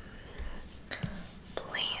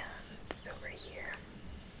plants over here.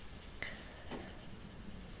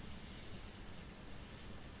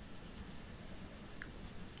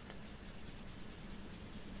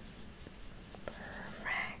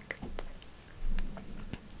 Perfect.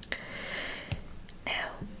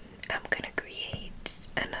 Now I'm gonna create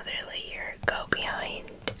another layer, go behind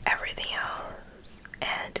everything else,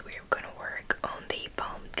 and we're gonna work on the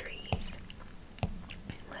palm trees.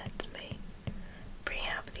 Let's bring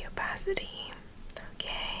up the opacity.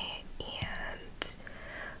 Okay, and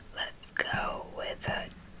let's go with a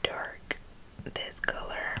dark, this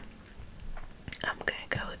color. I'm gonna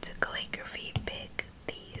go to calligraphy, pick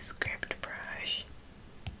the script brush,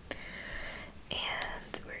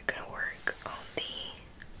 and we're gonna work on the,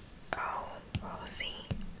 see,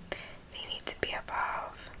 they need to be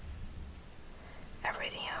above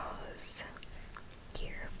everything else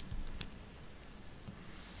here.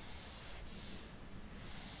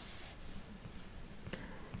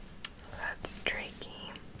 That's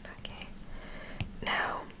tricky. Okay,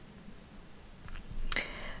 now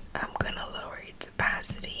I'm gonna lower its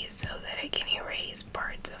opacity so that I can erase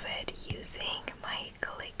parts of it using my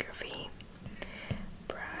calligraphy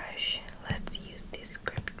brush. Let's use this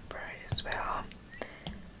script brush as well.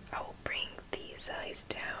 I will bring the size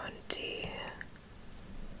down to,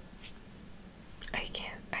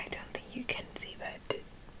 I don't think you can see, but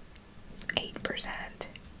 8%.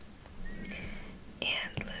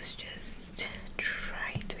 And let's just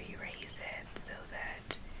try to erase it so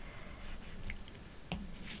that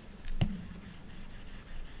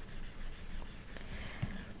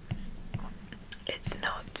it's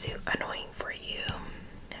not too annoying for you.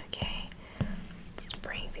 Okay, let's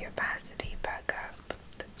bring the opacity back up.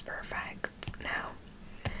 That's perfect. Now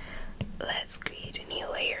let's create a new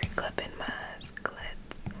layer, clip and mask.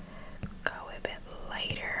 Let's go a bit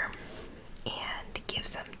lighter and give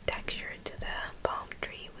some texture to the palm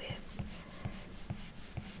tree with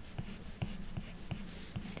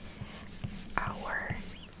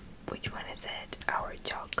ours. Which one is it? Our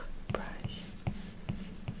chalk brush.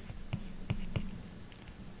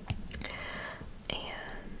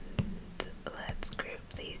 And let's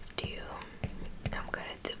group these two. I'm gonna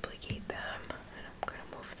duplicate them and I'm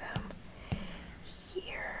gonna move them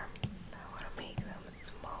here. I want to make them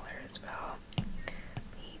smaller as well,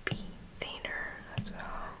 maybe thinner as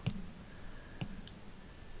well.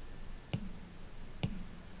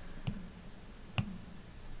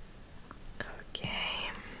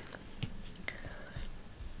 Okay.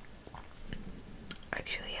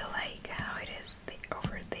 Actually, I like how it is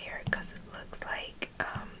over there because it looks like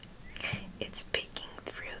it's peeking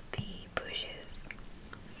through the bushes.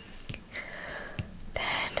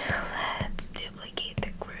 Then let's duplicate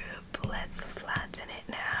the group. Let's flatten it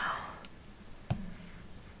now.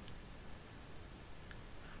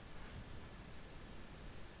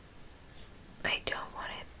 I don't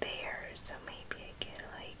want it there, so maybe I can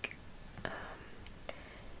like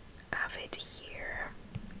have it here,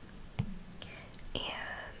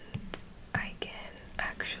 and I can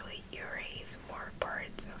actually erase more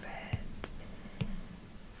parts of it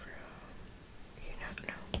from, you know,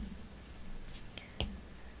 no.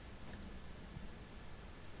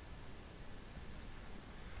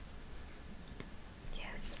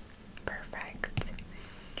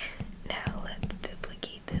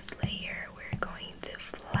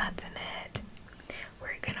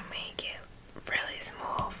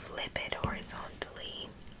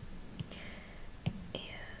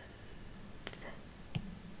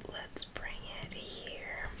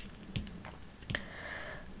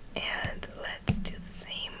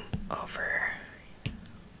 over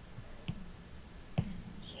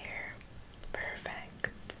here. Perfect.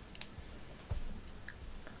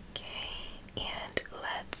 Okay, and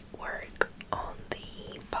let's work on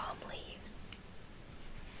the palm leaves.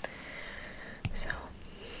 So,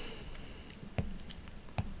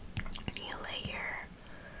 new layer,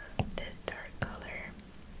 this dark color.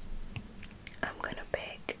 I'm gonna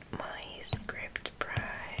pick my script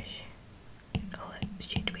brush. Oh,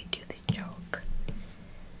 should we do this chalk?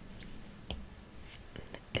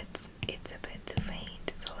 It's a bit too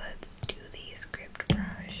faint, so let's do the script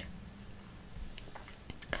brush.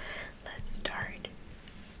 Let's start.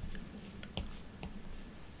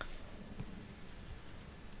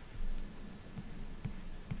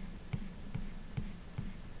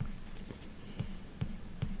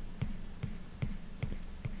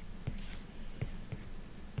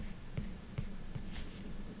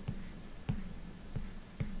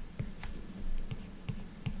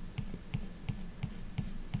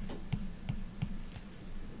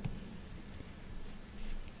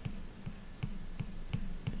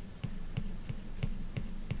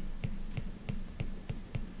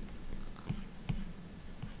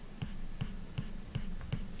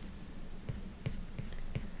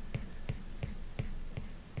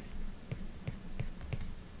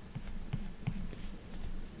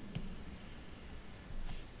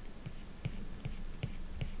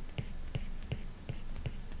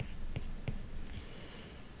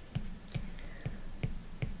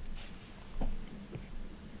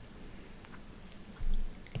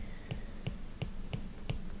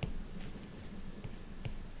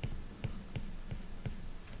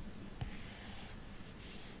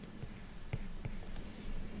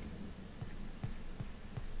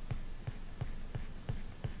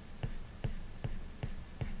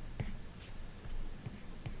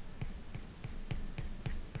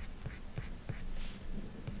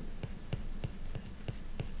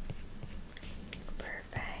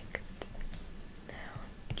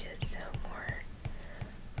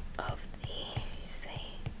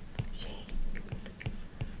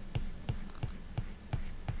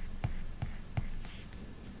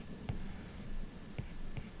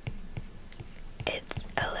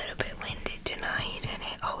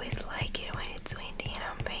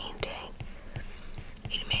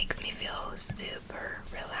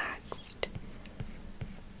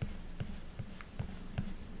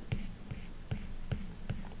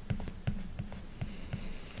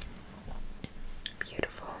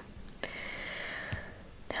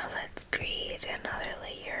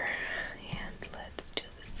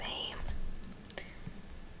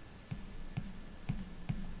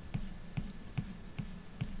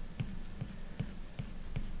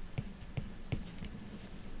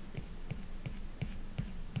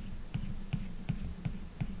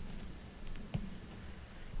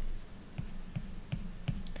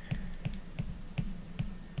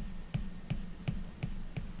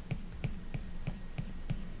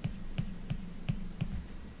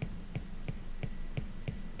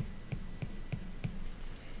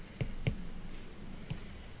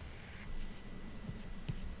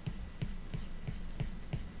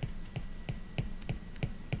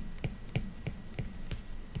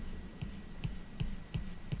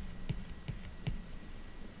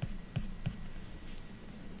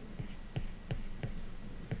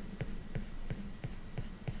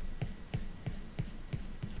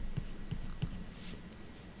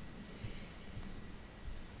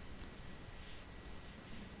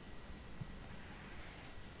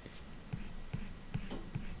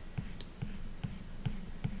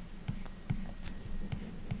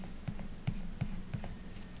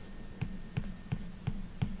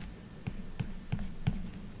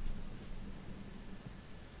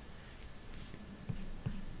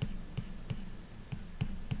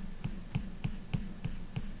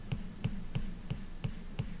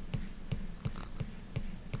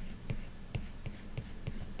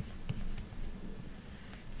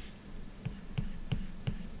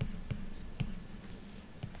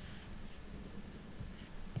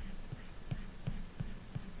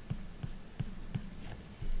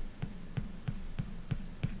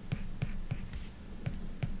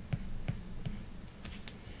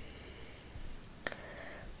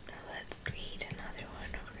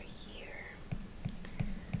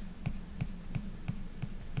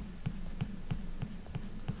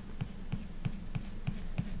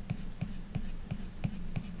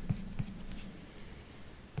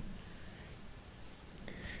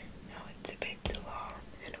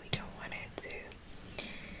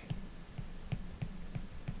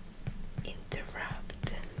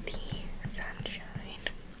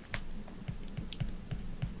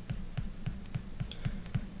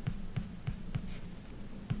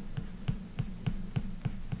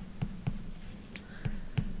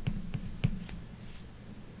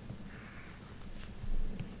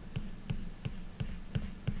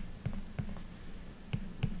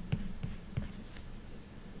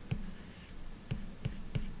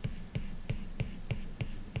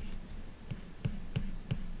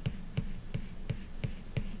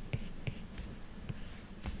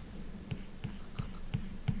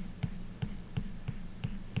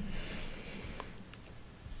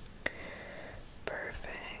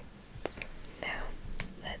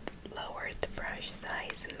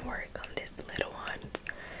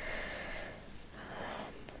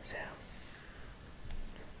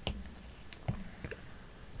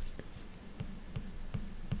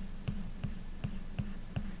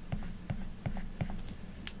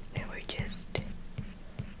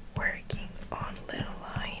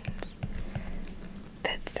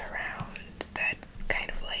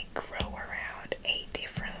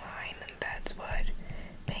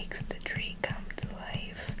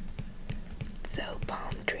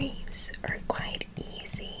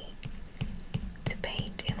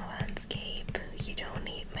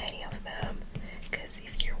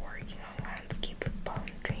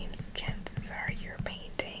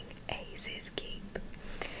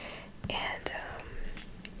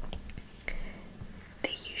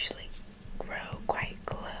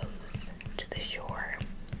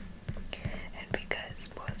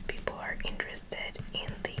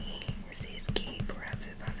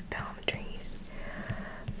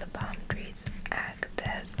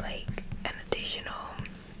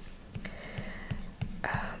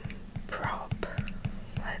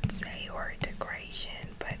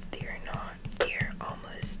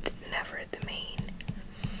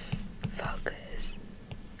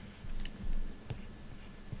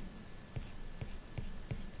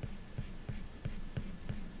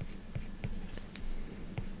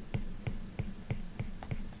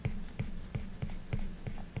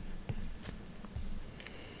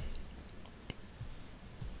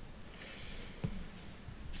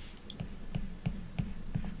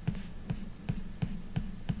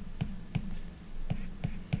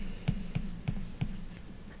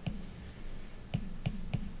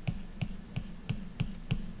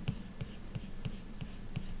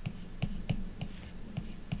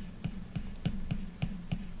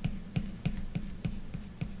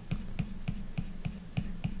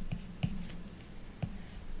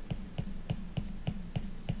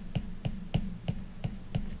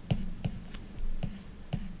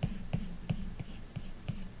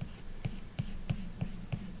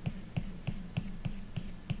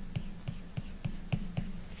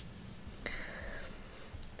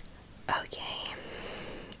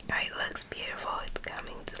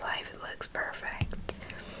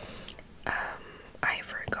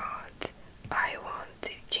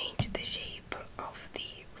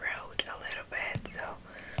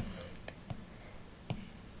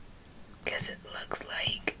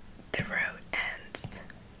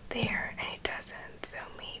 there and it doesn't, so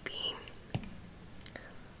maybe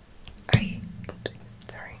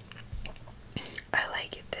sorry. I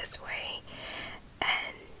like it this way,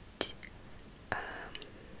 and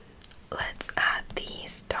let's add the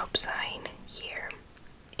stop sign here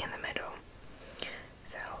in the middle.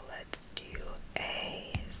 So let's do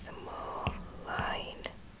a small line.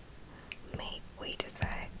 Wait a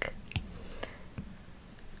sec.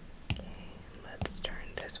 Okay, let's turn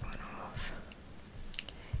this one off.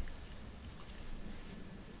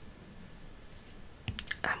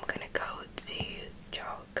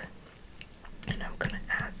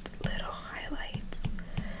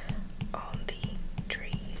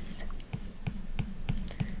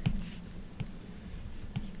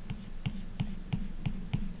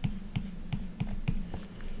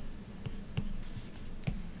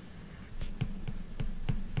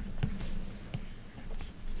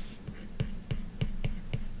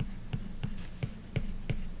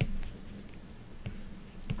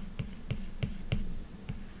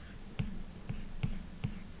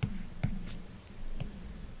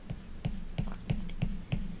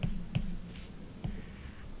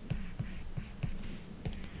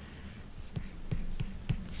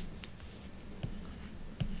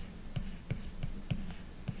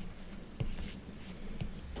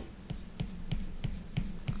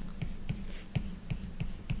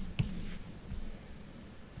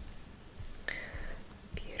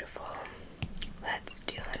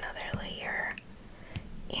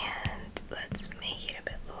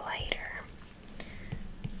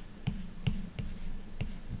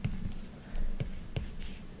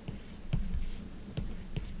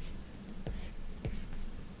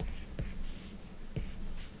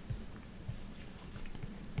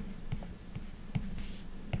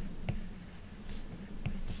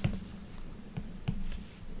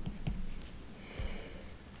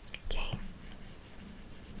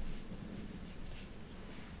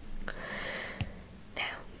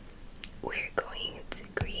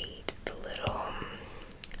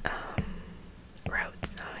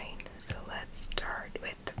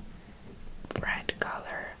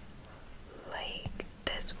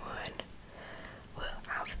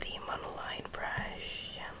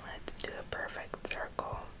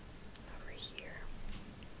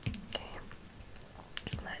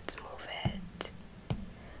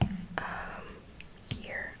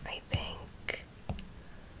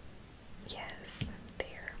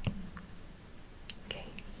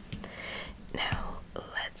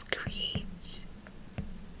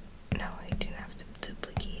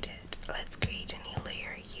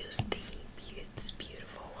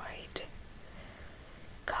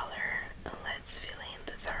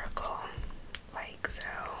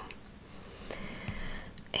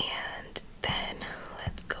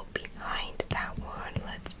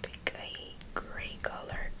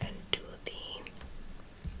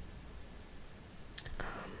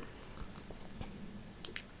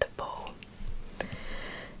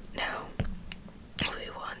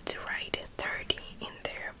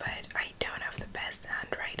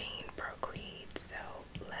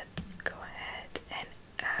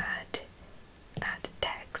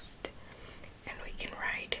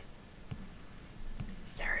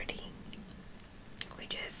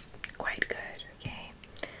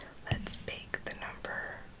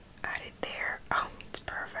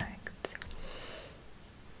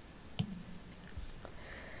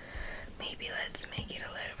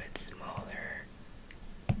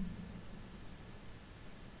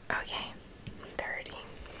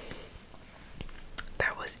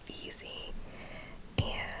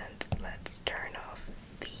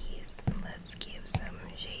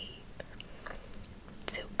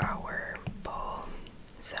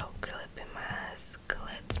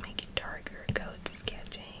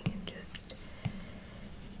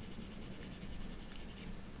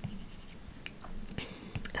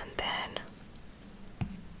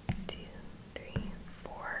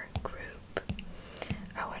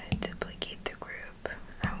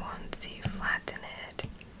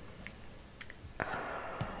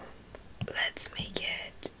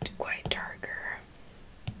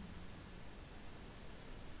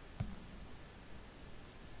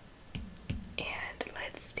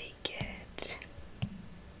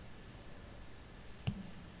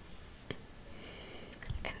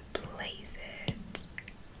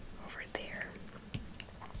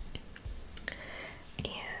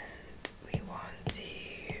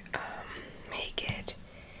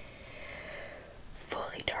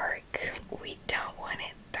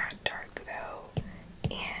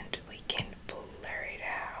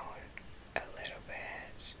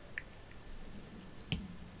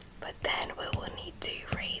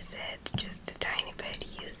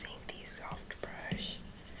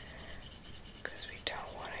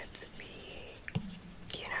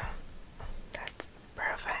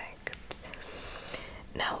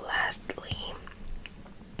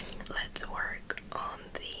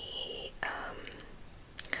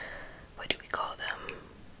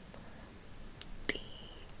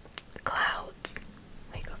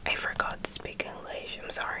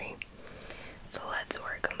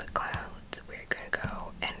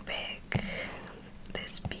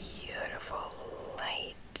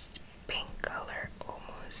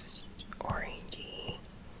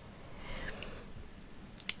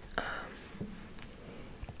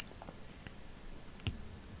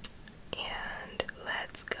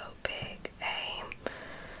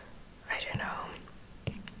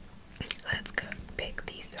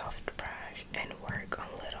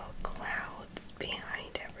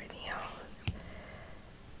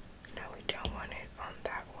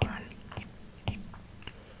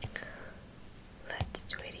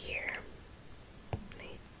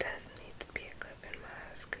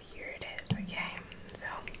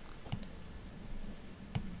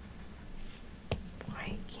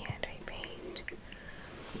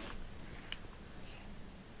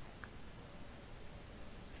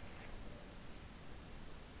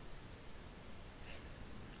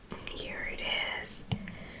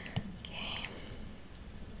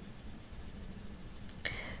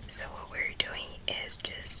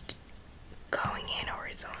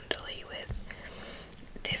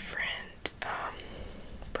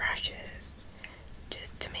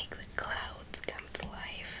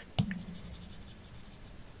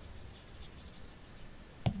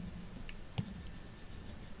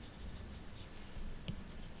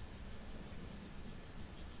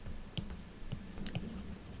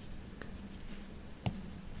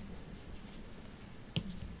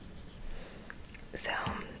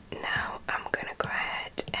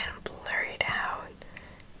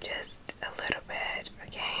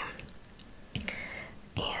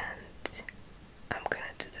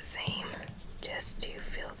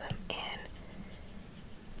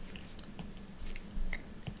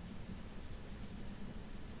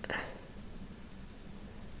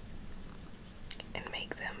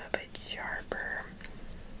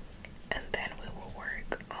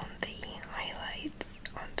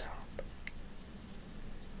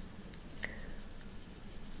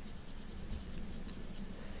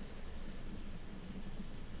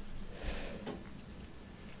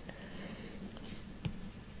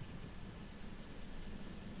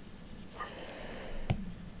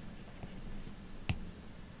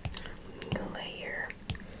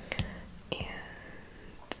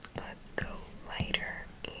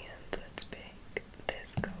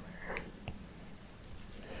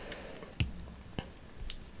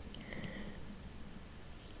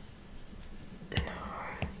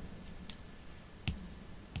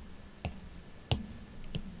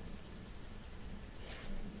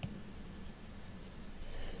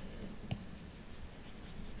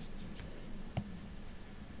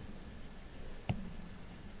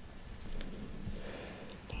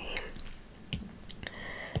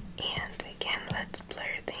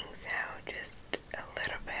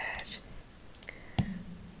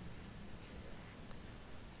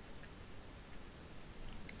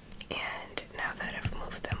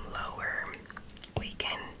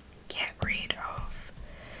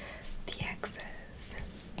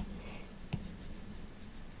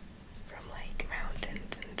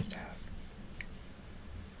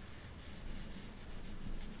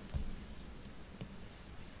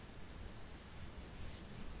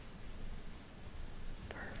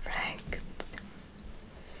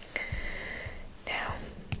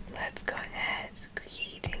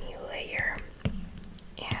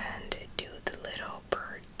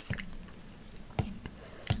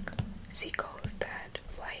 seagulls that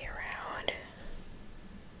fly around.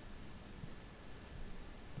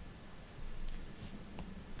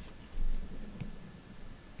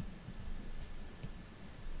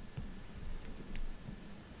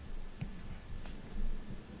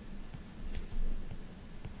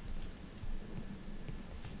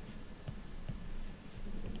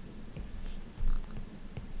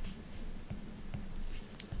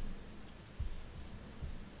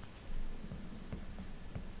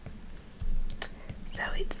 So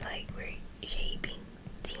it's like we're shaping